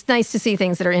 And it's nice to see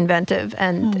things that are inventive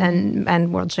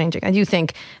and world-changing. I do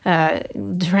think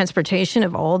transportation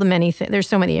of all the many things, there's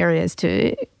so many areas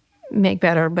to make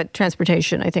better, but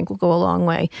transportation, I think, will go a long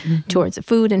way towards it.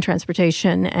 Food and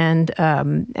transportation and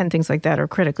things like that are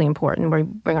critically important. We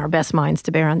bring our best minds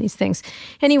to bear on these things.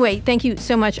 Anyway, thank you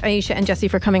so much, Aicha and Jesse,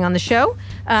 for coming on the show.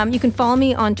 You can follow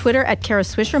me on Twitter at Kara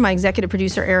Swisher. My executive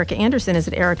producer, Erica Anderson, is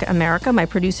at Erica America. My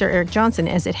producer, Eric Johnson,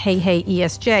 is at Hey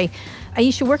ESJ.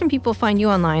 Aicha, where can people find you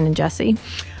online, and Jesse?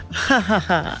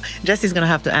 Jesse's going to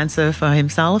have to answer for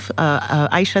himself.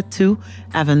 Aicha2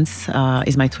 Evans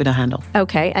is my Twitter handle.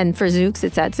 Okay, and for Zooks,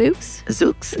 it's at Zooks?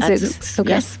 Zooks. Okay.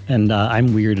 Yes. And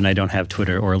I'm weird and I don't have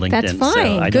Twitter or LinkedIn. That's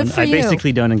fine. So I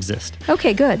basically don't exist.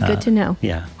 Okay, good. Good to know.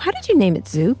 Yeah. How did you name it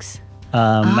Zooks?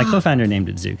 My co-founder named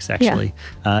it Zooks, actually.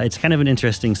 Yeah. It's kind of an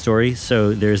interesting story.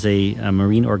 So there's a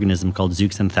marine organism called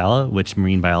Zooxanthella, which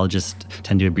marine biologists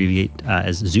tend to abbreviate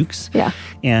as Zooks. Yeah.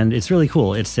 And it's really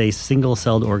cool. It's a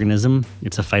single-celled organism.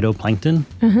 It's a phytoplankton.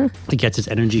 It gets its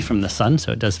energy from the sun,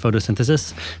 so it does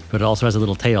photosynthesis, but it also has a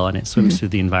little tail and it swims through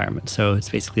the environment. So it's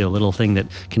basically a little thing that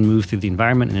can move through the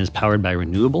environment and is powered by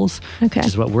renewables, which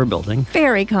is what we're building.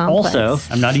 Very complex.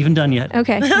 Also, I'm not even done yet.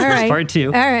 Okay, all right. Part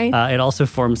 2. All right. It also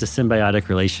forms a symbiotic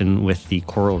relation with the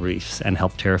coral reefs and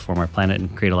help terraform our planet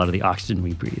and create a lot of the oxygen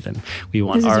we breathe. And we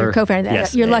want this is your co-founder.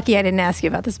 Yes, You're lucky I didn't ask you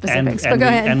about the specifics, but go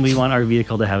ahead. And we want our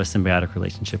vehicle to have a symbiotic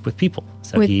relationship with people.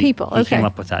 So he came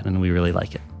up with that, and we really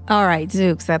like it. All right,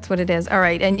 Zooks, that's what it is. All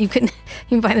right, and you can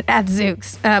find it at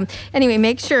Zooks. Anyway,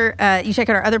 make sure you check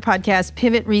out our other podcasts,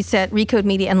 Pivot, Reset, Recode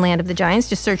Media, and Land of the Giants.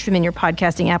 Just search them in your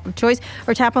podcasting app of choice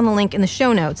or tap on the link in the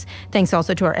show notes. Thanks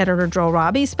also to our editor, Joel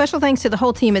Robbie. Special thanks to the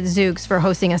whole team at Zooks for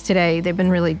hosting us today. They've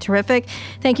been really terrific.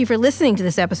 Thank you for listening to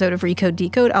this episode of Recode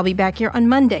Decode. I'll be back here on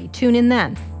Monday. Tune in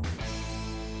then.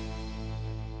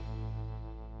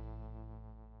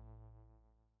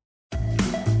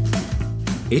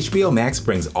 HBO Max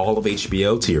brings all of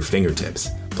HBO to your fingertips,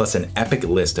 plus an epic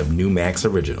list of new Max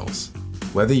originals.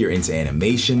 Whether you're into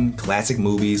animation, classic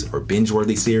movies, or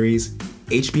binge-worthy series,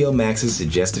 HBO Max's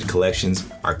suggested collections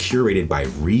are curated by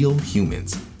real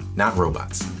humans, not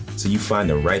robots, so you find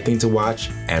the right thing to watch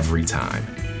every time.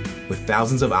 With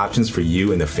thousands of options for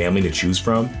you and the family to choose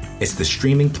from, it's the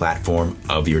streaming platform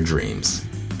of your dreams.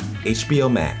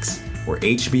 HBO Max, where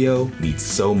HBO meets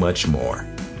so much more.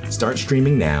 Start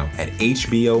streaming now at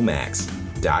hbomax.com.